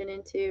speculation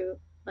into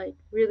like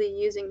really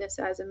using this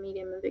as a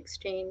medium of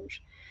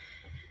exchange.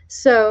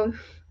 So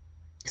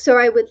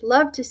I would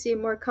love to see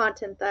more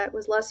content that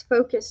was less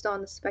focused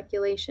on the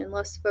speculation,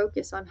 less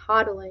focused on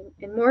hodling,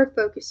 and more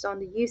focused on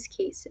the use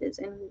cases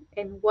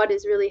and what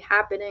is really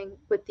happening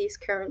with these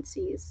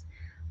currencies.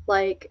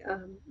 Like,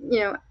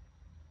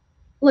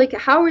 like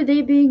how are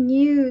they being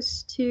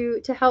used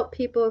to help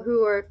people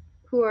who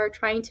are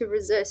trying to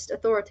resist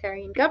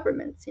authoritarian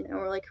governments,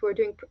 or like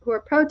who are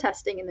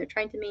protesting and they're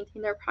trying to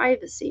maintain their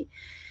privacy.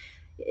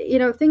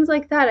 Things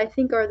like that I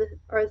think are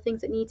the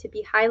things that need to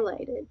be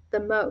highlighted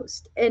the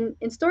most. And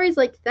stories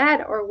like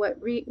that are what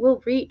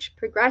will reach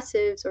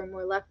progressives or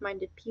more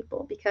left-minded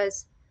people,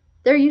 because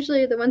they're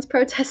usually the ones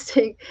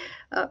protesting,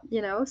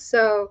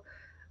 So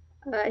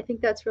I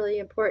think that's really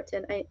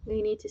important.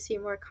 We need to see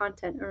more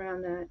content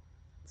around that.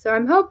 So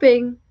I'm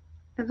hoping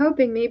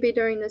maybe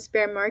during this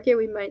bear market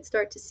we might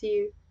start to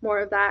see more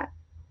of that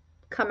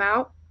come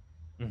out,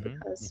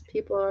 because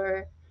people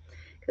are,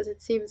 because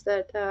it seems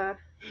that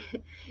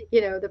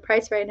the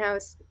price right now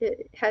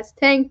has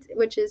tanked,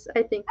 which is,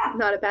 I think,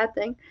 not a bad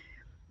thing.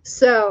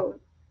 So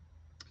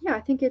yeah,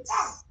 I think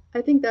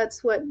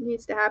that's what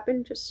needs to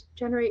happen. Just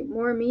generate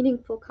more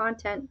meaningful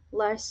content,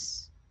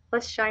 less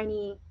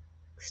shiny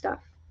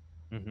stuff.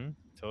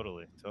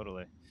 Totally.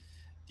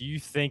 Do you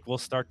think we'll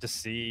start to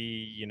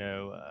see,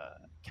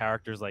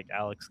 characters like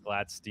Alex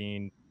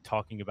Gladstein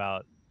talking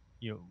about,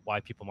 why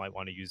people might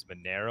want to use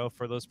Monero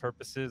for those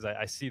purposes?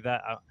 I see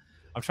that.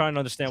 I'm trying to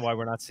understand why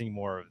we're not seeing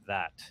more of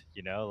that.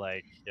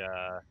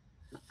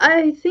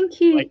 I think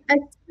an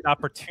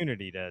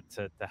opportunity to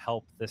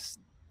help this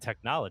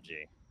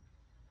technology.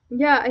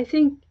 Yeah, I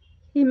think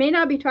he may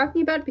not be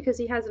talking about it because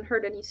he hasn't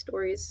heard any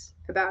stories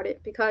about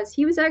it, because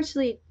he was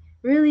actually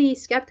really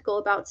skeptical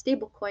about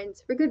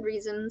stablecoins for good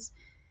reasons.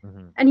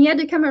 And he had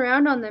to come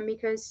around on them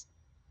because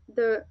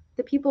the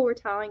people were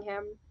telling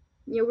him,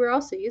 we're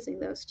also using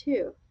those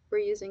too. We're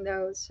using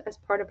those as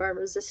part of our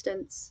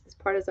resistance, as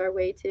part of our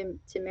way to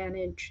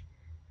manage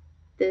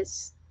the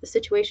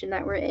situation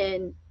that we're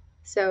in.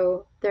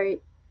 So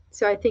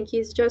I think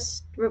he's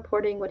just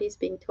reporting what he's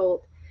being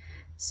told.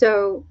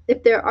 So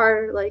if there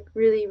are like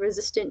really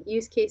resistant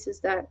use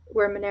cases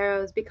where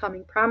Monero is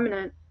becoming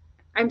prominent,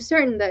 I'm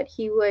certain that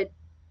he would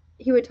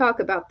talk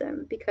about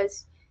them,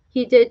 because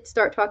he did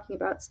start talking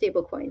about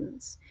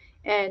stablecoins,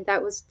 and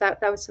that was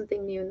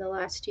something new in the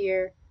last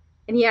year.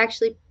 And he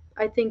actually,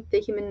 I think the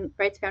Human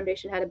Rights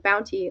Foundation had a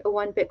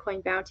 1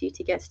 Bitcoin bounty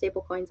to get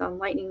stablecoins on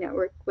Lightning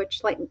Network,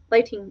 which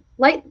Lightning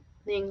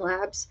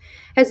Labs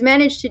has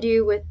managed to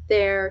do with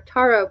their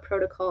Taro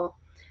protocol,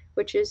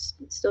 which is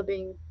still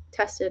being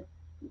tested.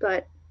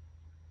 But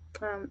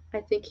I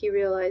think he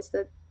realized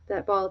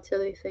that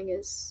volatility thing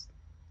is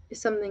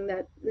something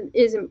that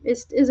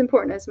is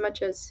important. As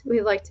much as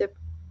we like to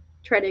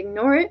try to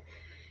ignore it,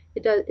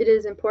 it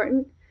is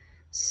important.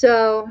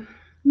 So,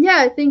 yeah,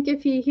 I think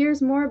if he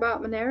hears more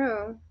about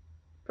Monero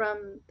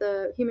from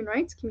the human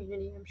rights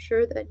community, I'm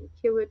sure that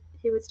he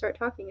would start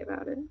talking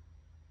about it.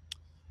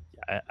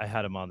 I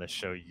had him on the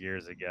show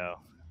years ago.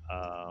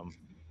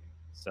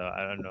 So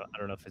I don't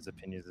know if his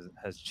opinion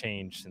has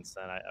changed since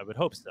then. I would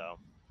hope so.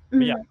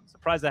 But yeah, I'm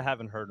surprised I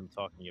haven't heard him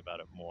talking about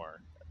it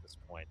more at this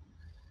point.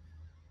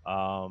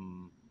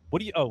 What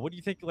do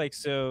you think? Like,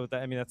 so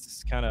that, I mean,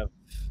 that's kind of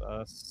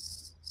a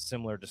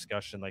similar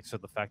discussion. Like, so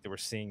the fact that we're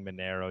seeing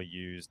Monero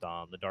used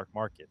on the dark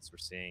markets, we're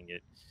seeing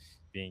it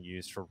being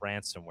used for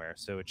ransomware.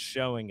 So it's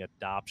showing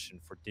adoption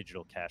for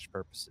digital cash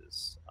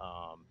purposes.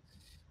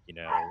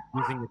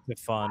 Using it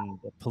to fund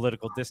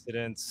political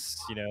dissidents.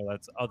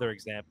 That's other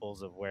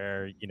examples of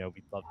where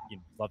we'd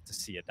love to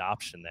see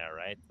adoption there,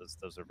 right?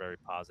 Those are very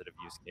positive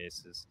use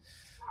cases.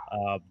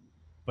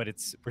 But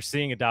we're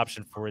seeing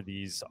adoption for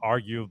these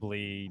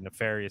arguably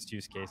nefarious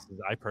use cases.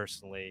 I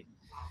personally,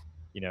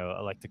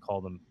 I like to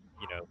call them,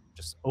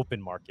 just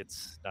open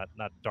markets,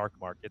 not dark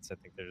markets. I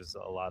think there's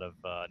a lot of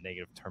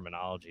negative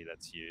terminology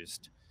that's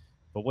used.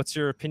 But what's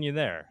your opinion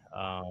there?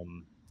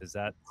 Is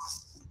that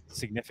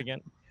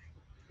significant?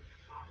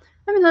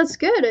 I mean, that's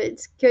good.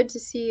 It's good to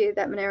see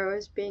that Monero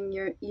is being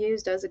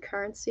used as a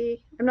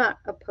currency. I'm not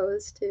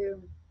opposed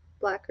to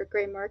black or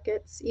gray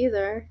markets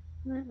either.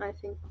 I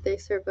think they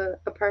serve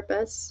a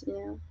purpose.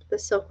 The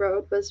Silk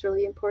Road was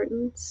really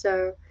important,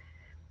 so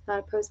not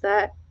opposed to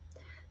that.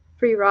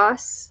 Free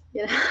Ross,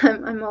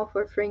 I'm all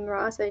for freeing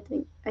Ross. I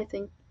think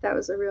that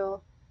was a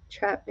real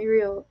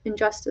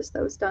injustice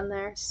that was done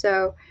there.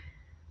 So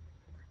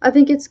I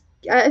think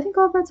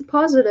all that's a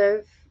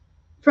positive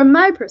from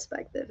my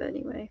perspective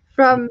anyway.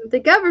 From the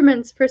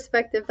government's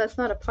perspective, that's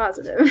not a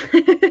positive.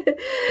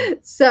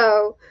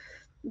 So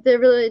it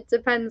really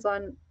depends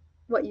on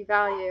what you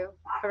value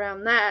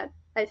around that.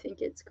 I think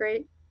it's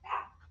great.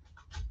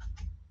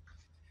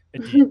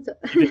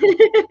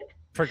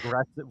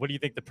 Progressive. What do you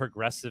think the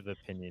progressive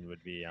opinion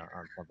would be on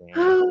something?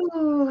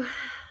 Oh,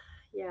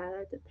 yeah,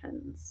 that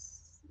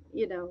depends.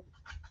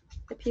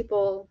 The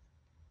people.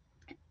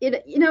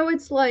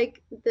 It's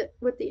like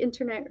with the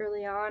internet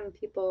early on.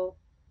 People,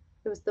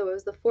 it was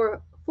the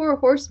four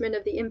horsemen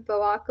of the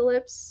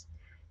infocalypse.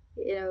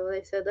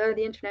 They said, oh,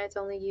 the internet's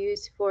only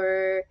used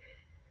for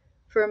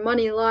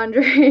money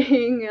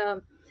laundering,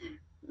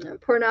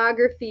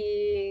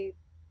 pornography,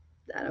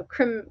 I don't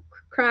know,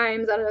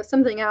 crimes, I don't know,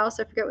 something else.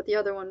 I forget what the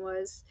other one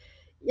was.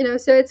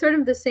 So it's sort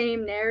of the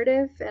same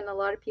narrative, and a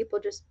lot of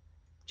people just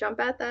jump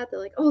at that. They're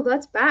like, oh,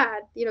 that's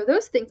bad.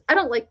 Those things, I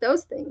don't like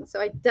those things.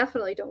 So I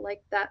definitely don't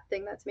like that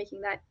thing that's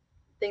making that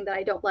thing that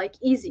I don't like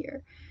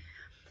easier.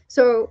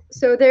 So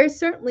there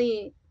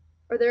certainly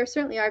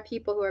are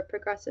people who are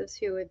progressives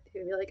who would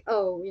be like,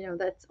 oh,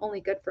 that's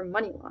only good for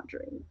money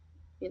laundering.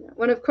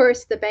 When of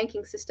course the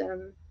banking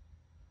system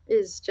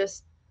is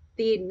just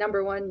the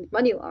number one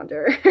money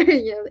launderer.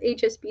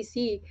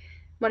 HSBC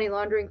money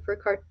laundering for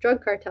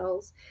drug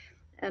cartels.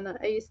 And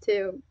I used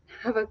to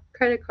have a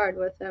credit card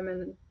with them,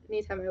 and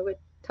anytime I would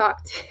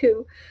talk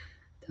to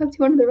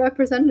one of the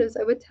representatives,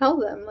 I would tell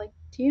them, like,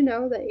 do you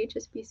know that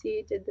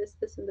HSBC did this,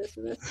 this, and this,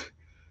 and this?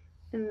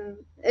 And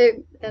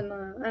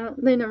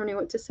they never knew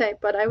what to say,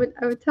 but I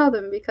would tell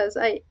them because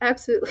I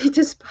absolutely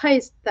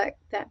despised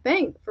that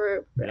bank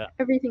for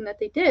everything that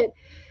they did.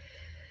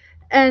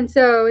 And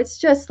so it's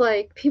just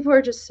like people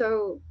are just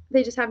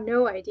they just have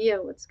no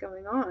idea what's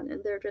going on,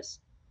 and they're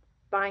just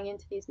buying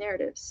into these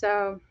narratives.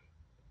 So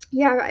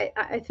yeah,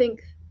 I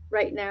think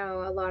right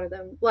now a lot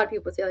of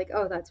people say like,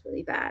 oh, that's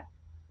really bad,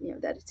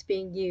 that it's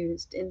being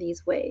used in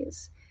these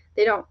ways.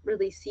 They don't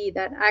really see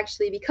that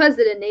actually, because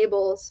it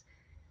enables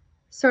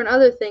certain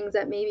other things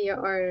that maybe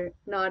are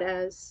not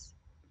as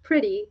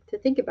pretty to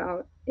think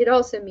about, it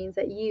also means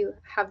that you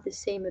have the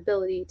same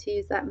ability to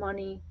use that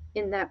money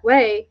in that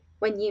way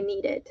when you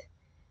need it,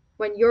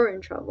 when you're in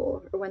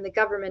trouble, or when the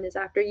government is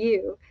after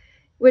you,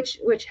 which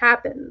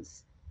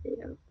happens,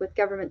 with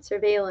government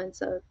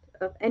surveillance of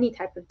any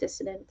type of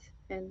dissident,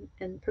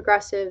 and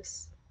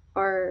progressives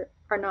are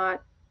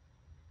not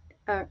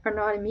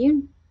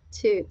immune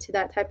to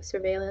that type of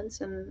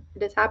surveillance, and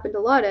it has happened a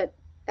lot at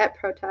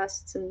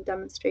protests and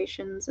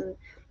demonstrations, and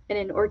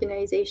in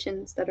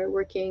organizations that are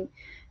working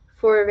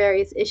for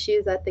various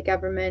issues that the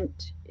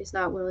government is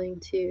not willing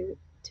to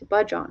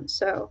budge on.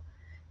 So,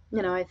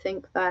 I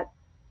think that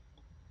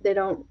they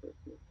don't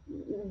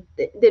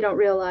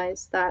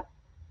realize that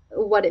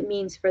what it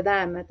means for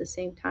them at the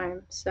same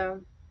time. So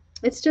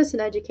it's just an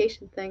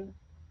education thing.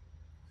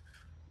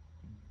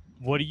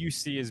 What do you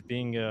see as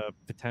being a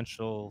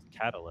potential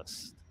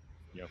catalyst,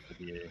 for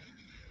the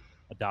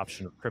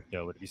adoption of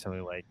crypto? Would it be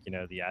something like,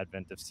 the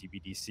advent of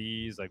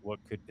CBDCs? Like, what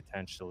could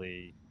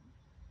potentially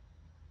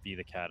be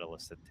the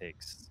catalyst that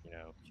takes,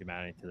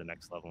 humanity to the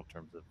next level in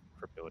terms of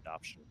crypto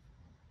adoption?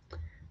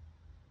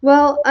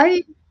 Well,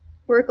 I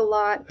work a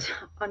lot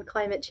on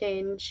climate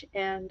change,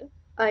 and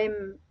I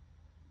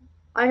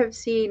have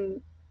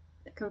seen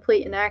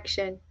complete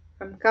inaction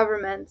from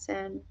governments,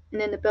 and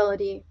an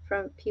inability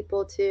from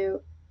people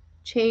to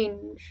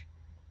change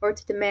or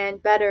to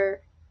demand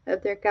better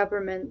of their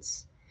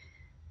governments.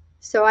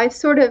 So I'm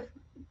sort of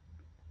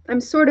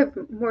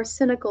more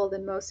cynical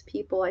than most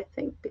people, I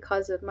think,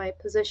 because of my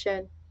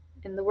position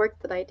in the work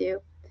that I do.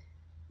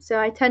 So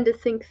I tend to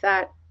think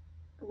that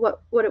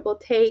what it will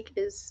take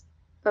is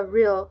a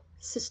real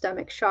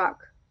systemic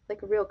shock,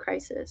 like a real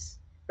crisis,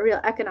 a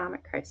real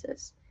economic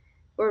crisis,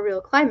 or a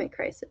real climate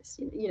crisis,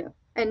 you know,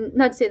 and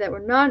not to say that we're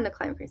not in a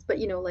climate crisis, but,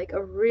 you know, like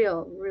a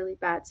really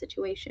bad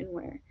situation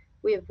where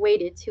we have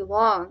waited too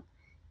long,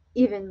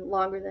 even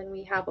longer than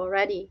we have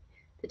already,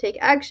 to take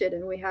action,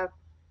 and we have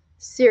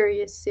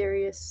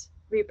serious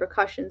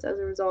repercussions as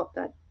a result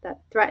that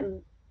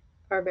threaten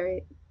our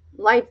very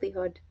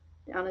livelihood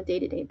on a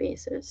day-to-day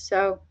basis.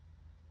 So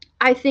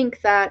I think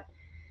that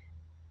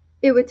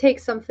it would take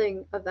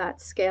something of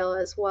that scale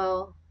as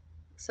well,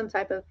 some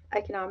type of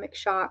economic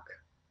shock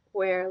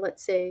where,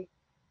 let's say,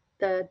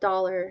 the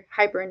dollar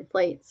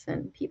hyperinflates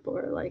and people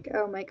are like,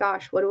 oh my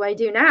gosh, what do I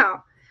do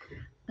now?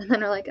 And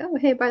then they're like, oh,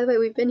 hey, by the way,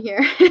 we've been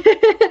here.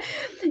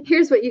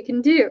 Here's what you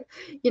can do.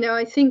 You know,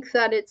 I think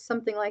that it's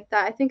something like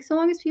that. I think so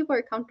long as people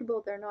are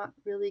comfortable, they're not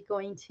really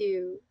going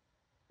to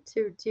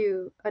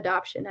do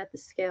adoption at the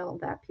scale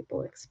that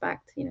people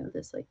expect. You know,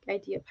 this like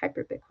idea of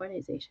hyper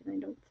Bitcoinization. I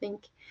don't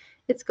think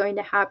it's going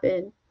to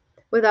happen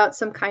without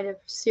some kind of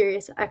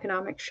serious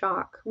economic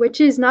shock,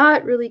 which is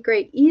not really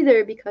great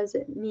either, because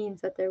it means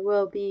that there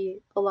will be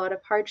a lot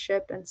of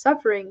hardship and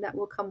suffering that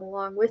will come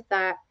along with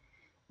that.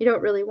 You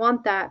don't really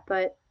want that,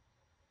 but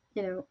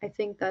you know, I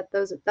think that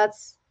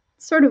that's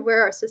sort of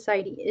where our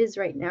society is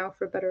right now,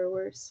 for better or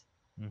worse.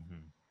 Mm-hmm.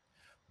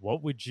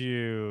 What would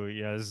you,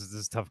 this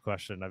is a tough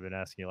question. I've been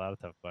asking a lot of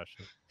tough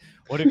questions.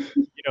 What if,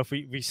 if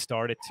we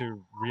started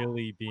to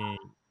really be,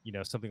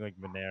 something like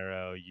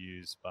Monero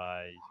used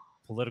by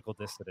political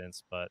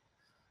dissidents, but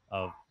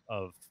of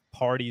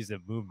parties and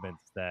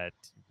movements that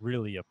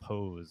really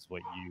oppose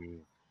what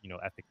you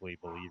ethically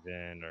believe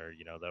in, or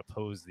that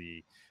oppose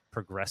the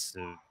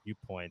progressive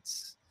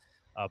viewpoints,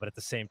 but at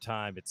the same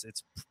time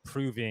it's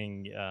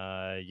proving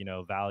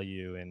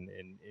value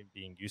in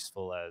being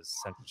useful as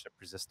censorship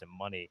resistant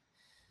money.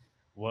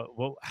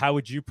 What how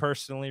would you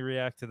personally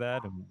react to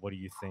that, and what do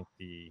you think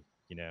the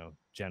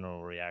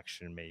general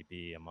reaction may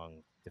be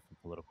among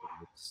different political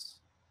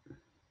groups?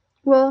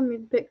 Well, I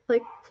mean,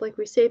 like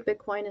we say,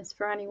 Bitcoin is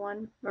for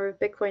anyone, or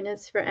Bitcoin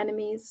is for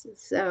enemies.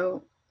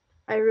 So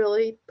I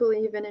really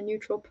believe in a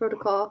neutral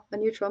protocol, a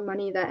neutral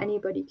money that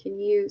anybody can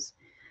use,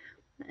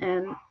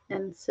 and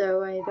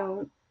so I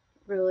don't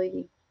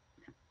really,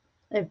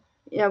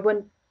 I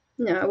wouldn't,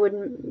 I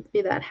wouldn't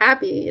be that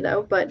happy,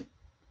 but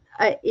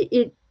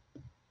it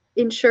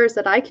ensures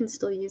that I can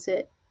still use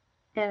it,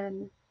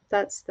 and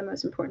that's the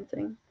most important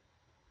thing.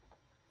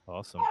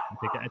 Awesome.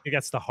 I think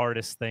that's the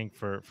hardest thing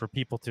for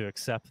people to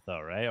accept,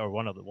 though, right? Or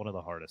one of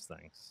the hardest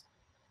things.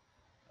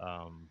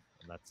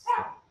 And that's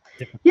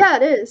difficult. Yeah,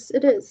 it is.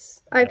 It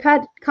is. I've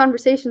had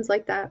conversations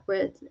like that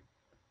with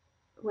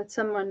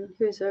someone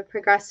who's a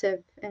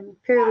progressive and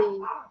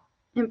fairly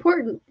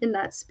important in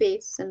that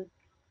space, and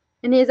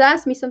he's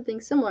asked me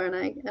something similar, and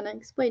I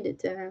explained it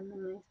to him,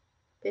 and I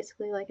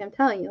basically, like I'm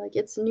telling you, like,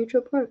 it's a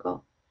neutral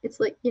protocol. It's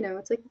like,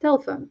 it's like the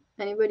telephone.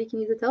 Anybody can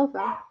use a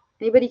telephone.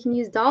 Anybody can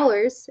use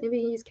dollars.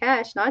 Anybody can use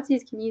cash.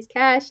 Nazis can use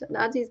cash.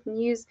 Nazis can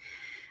use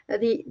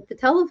the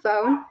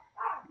telephone.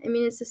 I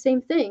mean, it's the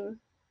same thing.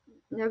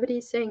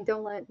 Nobody's saying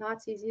don't let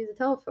Nazis use a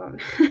telephone.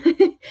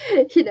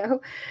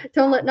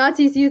 Don't let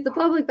Nazis use the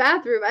public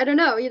bathroom. I don't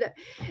know.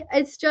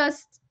 It's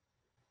just,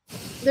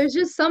 there's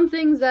just some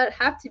things that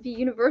have to be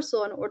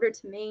universal in order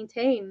to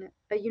maintain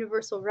a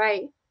universal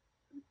right.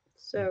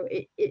 So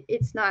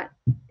it's not,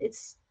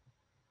 it's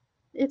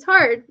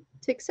hard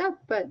to accept,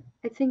 but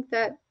I think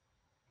that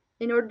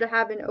in order to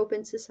have an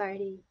open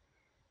society,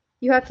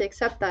 you have to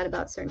accept that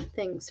about certain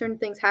things. Certain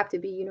things have to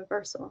be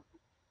universal.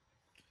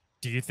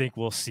 Do you think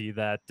we'll see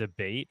that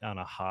debate on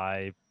a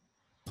high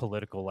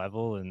political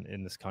level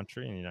in this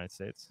country, in the United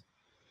States?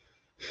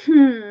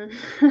 In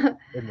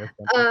this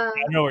I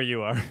don't know where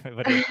you are,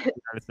 but in the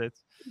United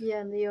States? Yeah,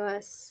 in the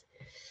US.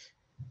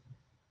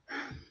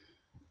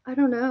 I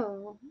don't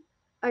know.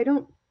 I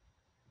don't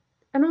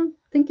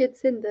think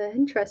it's in the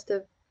interest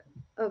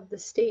of the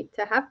state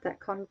to have that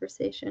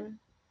conversation,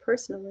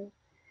 personally.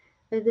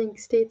 I think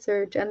states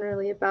are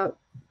generally about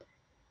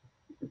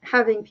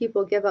having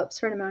people give up a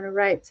certain amount of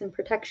rights and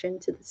protection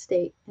to the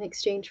state in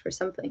exchange for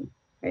something,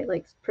 right?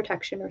 Like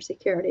protection or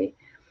security.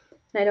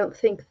 And I don't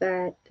think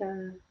that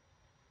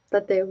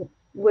that they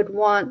would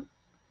want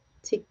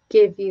to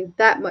give you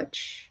that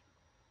much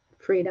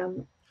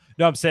freedom.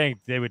 No, I'm saying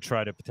they would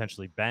try to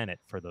potentially ban it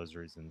for those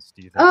reasons.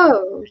 Do you think?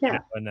 Oh, yeah.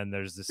 And then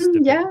there's this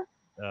debate,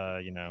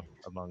 yeah.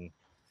 Among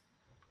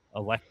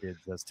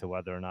electeds as to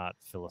whether or not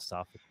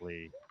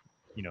philosophically,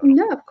 yeah,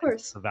 of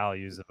course, the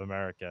values of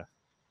America,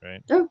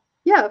 right? Oh,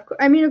 yeah, of course.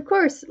 I mean, of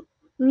course,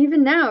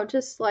 even now,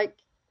 just like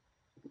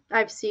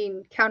I've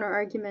seen counter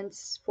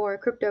arguments for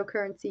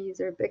cryptocurrencies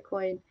or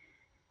Bitcoin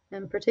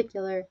in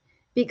particular,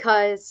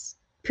 because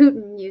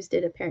Putin used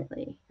it,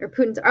 apparently, or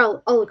Putin's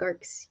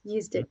oligarchs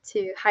used it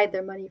to hide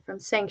their money from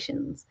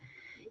sanctions.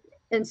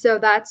 And so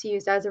that's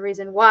used as a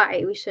reason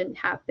why we shouldn't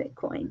have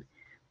Bitcoin.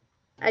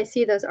 I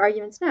see those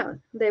arguments now.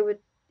 They would,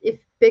 if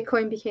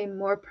Bitcoin became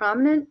more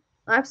prominent,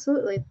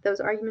 absolutely, those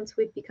arguments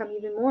would become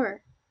even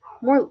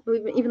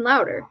even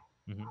louder,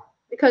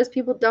 because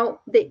people don't,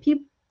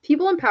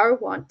 people in power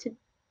want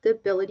the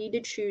ability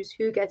to choose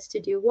who gets to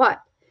do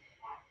what,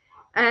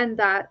 and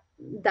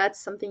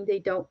that's something they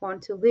don't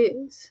want to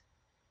lose.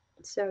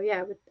 So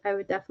yeah, I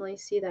would definitely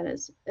see that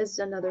as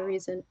another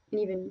reason, and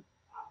even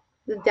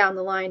down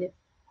the line, if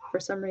for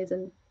some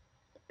reason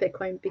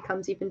Bitcoin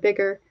becomes even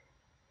bigger,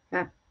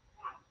 yeah,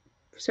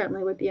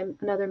 certainly would be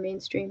another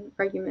mainstream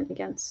argument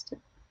against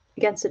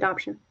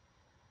adoption.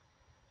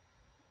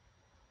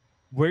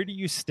 Where do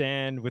you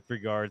stand with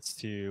regards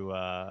to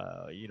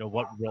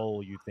what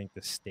role you think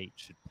the state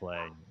should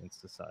play in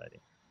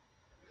society?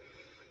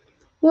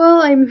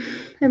 Well, I'm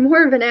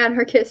more of an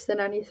anarchist than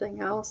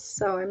anything else,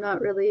 so I'm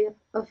not really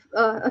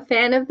a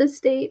fan of the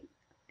state.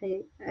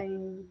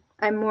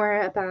 I'm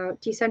more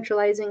about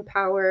decentralizing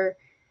power,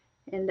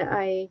 and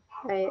I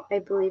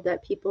believe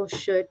that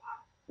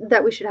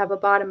we should have a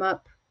bottom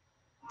up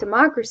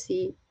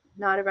democracy,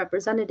 not a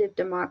representative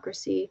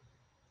democracy.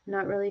 I'm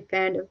not really a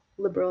fan of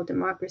liberal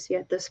democracy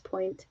at this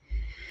point,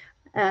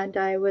 and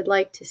I would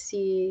like to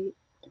see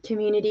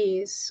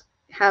communities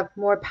have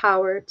more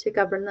power to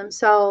govern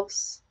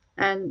themselves,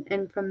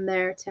 and from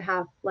there to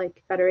have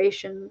like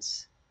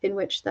federations in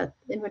which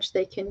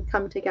they can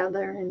come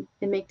together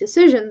and make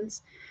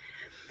decisions.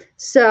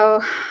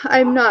 So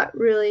I'm not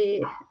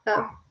really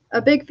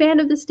a big fan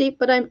of the state,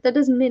 but that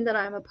doesn't mean that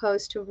I'm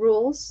opposed to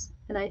rules.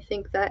 And I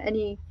think that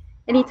any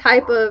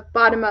type of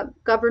bottom up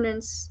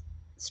governance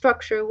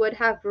structure would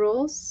have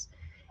rules,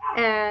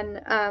 and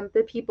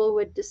the people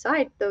would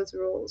decide those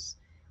rules,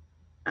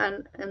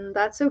 and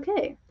that's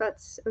okay.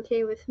 That's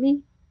okay with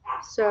me.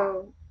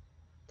 So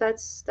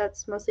that's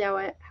mostly how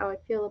I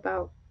feel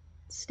about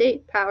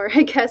state power.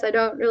 I guess I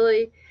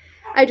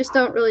just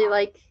don't really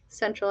like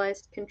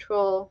centralized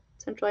control,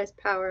 centralized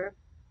power.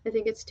 I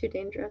think it's too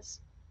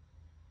dangerous.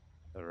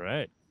 All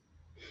right.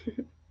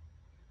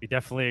 We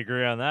definitely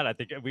agree on that. I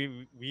think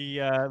we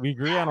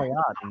agree on a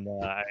lot, and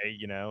I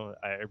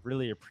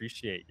really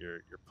appreciate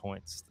your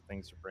points, the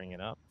things you're bringing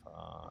up.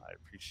 I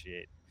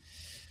appreciate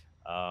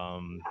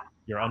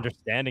your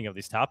understanding of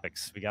these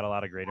topics. We got a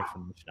lot of great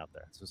information out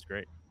there. So it's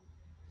great.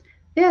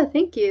 Yeah,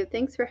 thank you.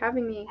 Thanks for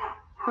having me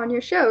on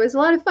your show. It was a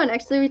lot of fun.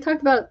 Actually, we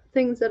talked about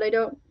things that I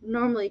don't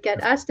normally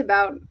get asked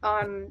about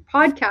on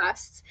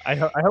podcasts. I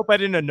hope I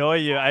didn't annoy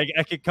you. I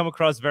could come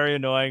across very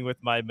annoying with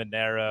my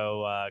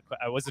Monero.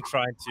 I wasn't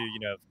trying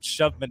to,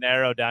 shove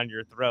Monero down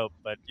your throat,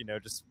 but,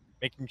 just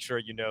making sure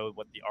you know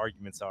what the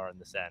arguments are on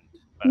this end.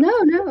 But, no.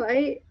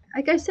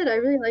 Like I said, I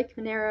really like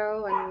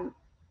Monero, and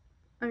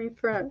I mean,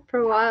 for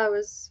a while, I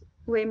was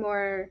way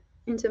more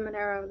into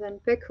Monero than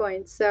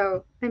Bitcoin.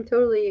 So I'm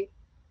totally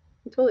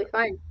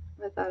fine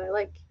with that.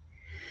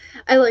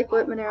 I like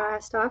what Monero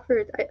has to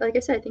offer. Like I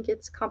said, I think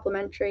it's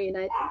complementary,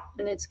 and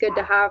it's good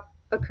to have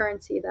a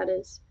currency that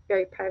is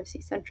very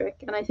privacy centric.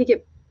 And I think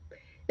it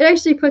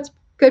actually puts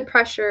good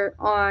pressure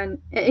on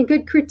and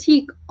good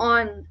critique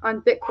on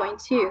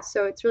Bitcoin too.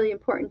 So it's really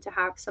important to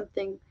have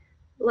something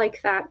like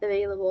that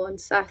available.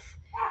 And Seth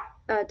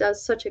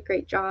does such a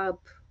great job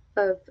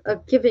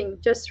of giving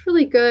just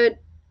really good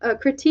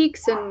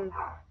critiques,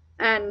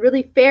 and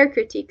really fair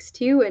critiques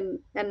too.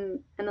 And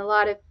a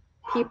lot of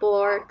people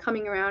are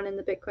coming around in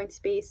the Bitcoin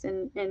space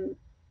and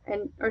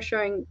are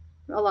showing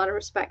a lot of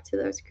respect to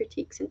those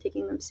critiques and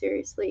taking them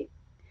seriously.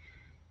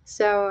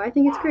 So I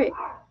think it's great.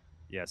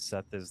 Yeah,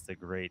 Seth is the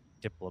great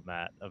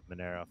diplomat of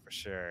Monero for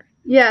sure.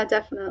 Yeah,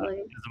 definitely.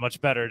 He does a much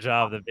better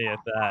job than me at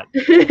that.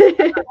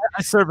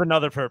 I serve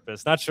another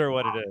purpose. Not sure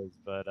what it is,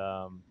 but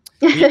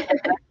we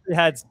actually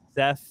had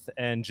Seth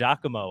and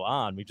Giacomo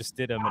on. We just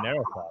did a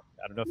Monero Talk.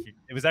 I don't know if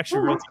it was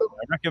actually really cool.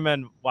 I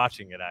recommend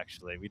watching it.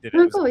 Actually, we did it.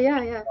 Oh, cool.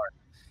 Yeah.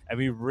 And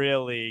we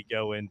really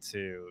go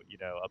into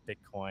a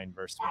Bitcoin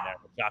versus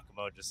Monero.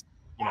 Giacomo just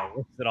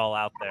lifts it all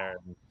out there,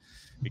 and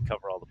we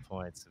cover all the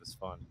points. It was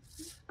fun.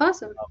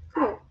 Awesome.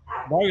 Cool.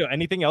 Mario,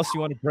 anything else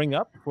you want to bring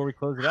up before we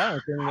close it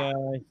out?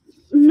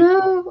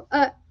 No,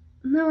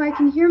 I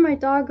can hear my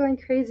dog going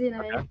crazy, and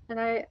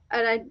I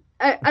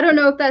don't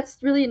know if that's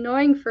really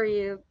annoying for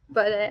you,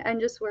 but I'm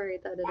just worried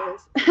that it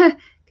is,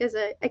 because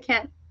I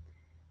can't.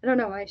 I don't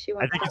know why she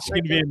wants. I think it's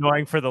going to be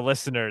annoying for the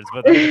listeners,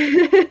 but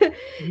yeah,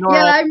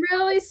 I'm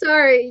really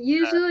sorry.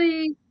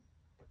 Usually,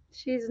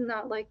 she's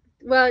not like.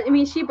 Well, I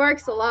mean, she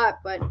barks a lot,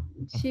 but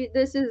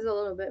this is a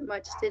little bit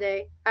much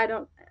today. I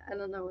don't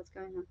know what's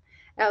going on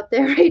out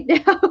there right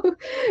now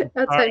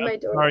outside my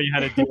door. Sorry you had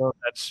to deal with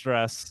that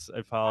stress. I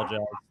apologize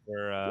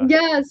for.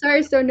 Yeah,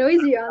 sorry, so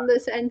noisy on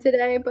this end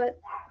today, but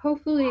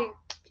hopefully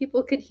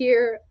people could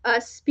hear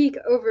us speak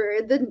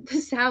over the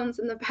sounds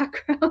in the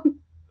background.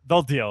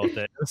 They'll deal with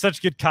it. It was such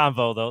a good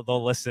convo.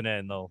 They'll listen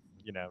in. They'll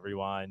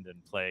rewind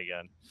and play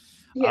again.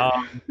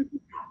 Yeah.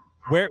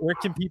 Where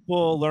can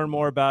people learn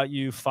more about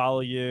you, follow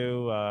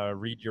you,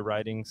 read your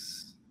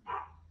writings?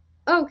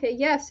 Okay,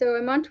 yeah. So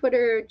I'm on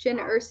Twitter, Jyn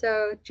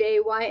Urso,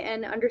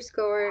 JYN_URSO,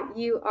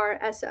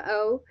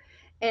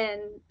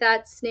 and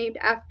that's named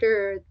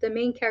after the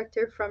main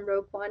character from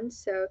Rogue One.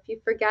 So if you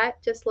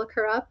forget, just look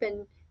her up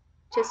and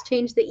just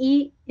change the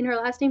E in her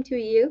last name to a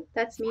U.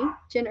 That's me,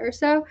 Jin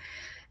Urso.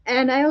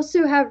 And I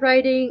also have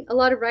a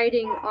lot of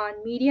writing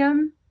on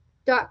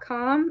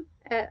medium.com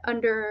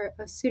under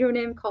a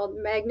pseudonym called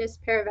Magnus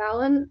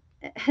Perivallen.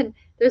 And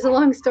there's a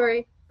long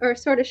story, or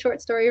sort of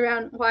short story,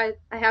 around why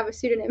I have a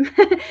pseudonym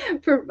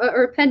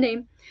or a pen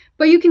name.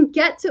 But you can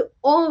get to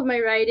all of my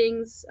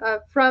writings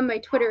from my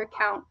Twitter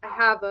account. I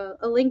have a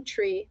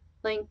Linktree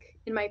link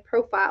in my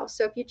profile.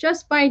 So if you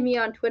just find me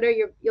on Twitter,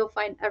 you'll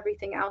find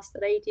everything else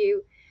that I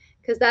do,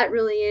 because that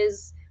really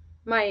is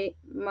my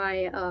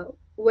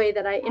way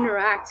that I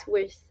interact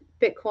with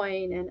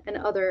Bitcoin and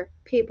other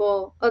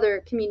people,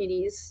 other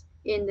communities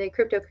in the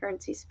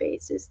cryptocurrency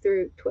space, is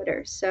through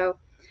Twitter. So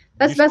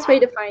that's the best way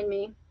to find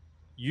me.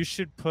 You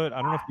should put,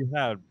 I don't know if you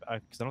have,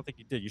 because I don't think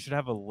you did, you should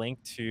have a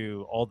link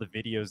to all the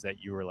videos that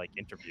you were like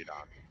interviewed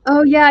on.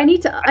 Oh yeah, I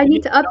need to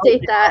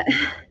update that.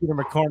 Peter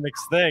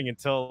McCormick's thing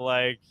until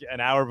like an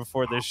hour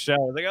before this show. I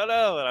was like, oh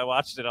no, and I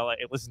watched it. I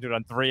listened to it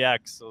on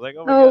 3x. I was like,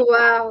 oh my God.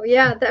 Wow,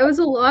 yeah, that was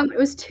it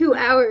was 2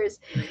 hours,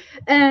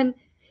 and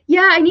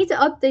yeah, I need to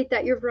update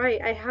that. You're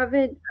right. I have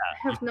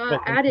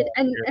not added,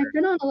 and I've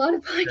been on a lot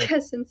of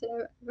podcasts since. I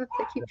have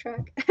to keep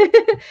track.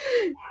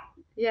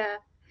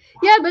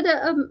 Yeah, but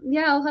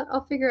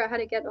I'll figure out how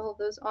to get all of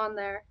those on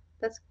there.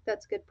 That's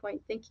a good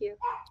point. Thank you.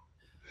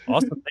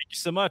 Awesome. Thank you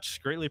so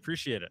much. Greatly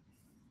appreciate it.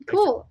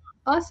 Cool.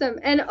 Awesome.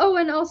 And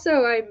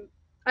also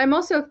I'm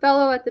also a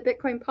fellow at the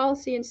Bitcoin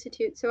Policy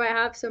Institute, so I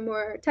have some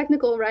more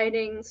technical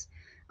writings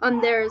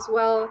on there as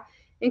well,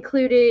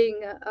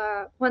 including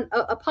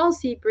a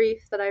policy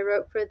brief that I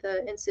wrote for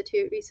the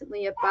Institute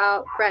recently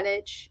about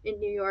Greenwich in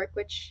New York,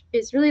 which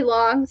is really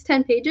long. It's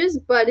 10 pages,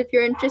 but if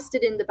you're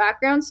interested in the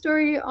background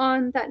story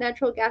on that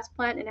natural gas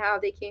plant and how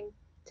they came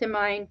to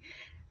mine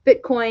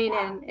Bitcoin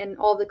and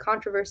all the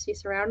controversy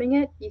surrounding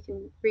it, you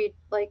can read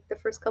like the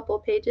first couple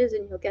of pages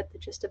and you'll get the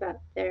gist of it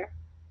there.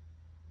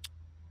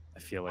 I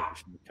feel like we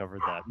should have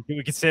covered that.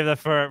 We could save that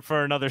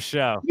for another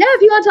show. Yeah,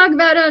 if you want to talk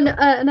about it on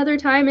another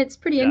time, it's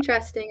pretty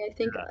interesting, I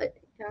think.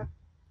 Yeah.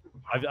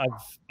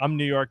 I'm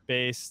New York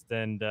based,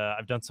 and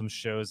I've done some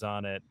shows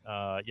on it.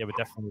 Yeah, would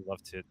definitely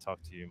love to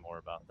talk to you more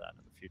about that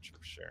in the future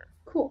for sure.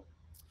 Cool.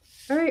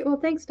 All right. Well,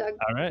 thanks, Doug.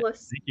 All right.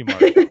 Bliss. Thank you,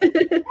 Mark.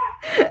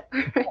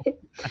 All right.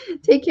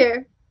 Take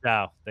care.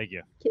 Ciao. Thank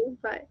you. Okay,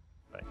 bye.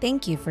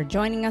 Thank you for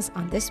joining us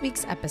on this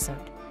week's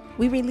episode.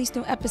 We release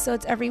new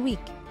episodes every week.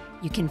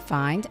 You can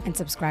find and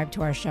subscribe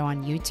to our show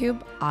on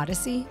YouTube,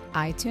 Odyssey,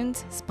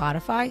 iTunes,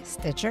 Spotify,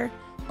 Stitcher,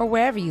 or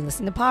wherever you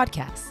listen to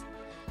podcasts.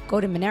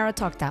 Go to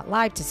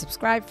monerotalk.live to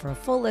subscribe for a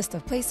full list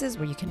of places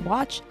where you can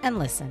watch and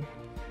listen.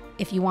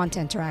 If you want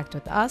to interact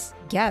with us,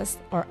 guests,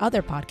 or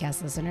other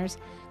podcast listeners,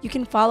 you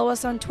can follow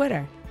us on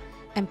Twitter.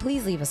 And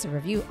please leave us a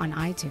review on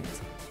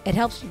iTunes. It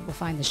helps people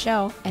find the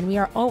show, and we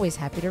are always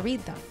happy to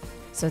read them.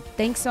 So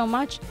thanks so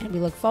much, and we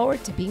look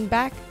forward to being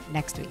back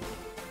next week.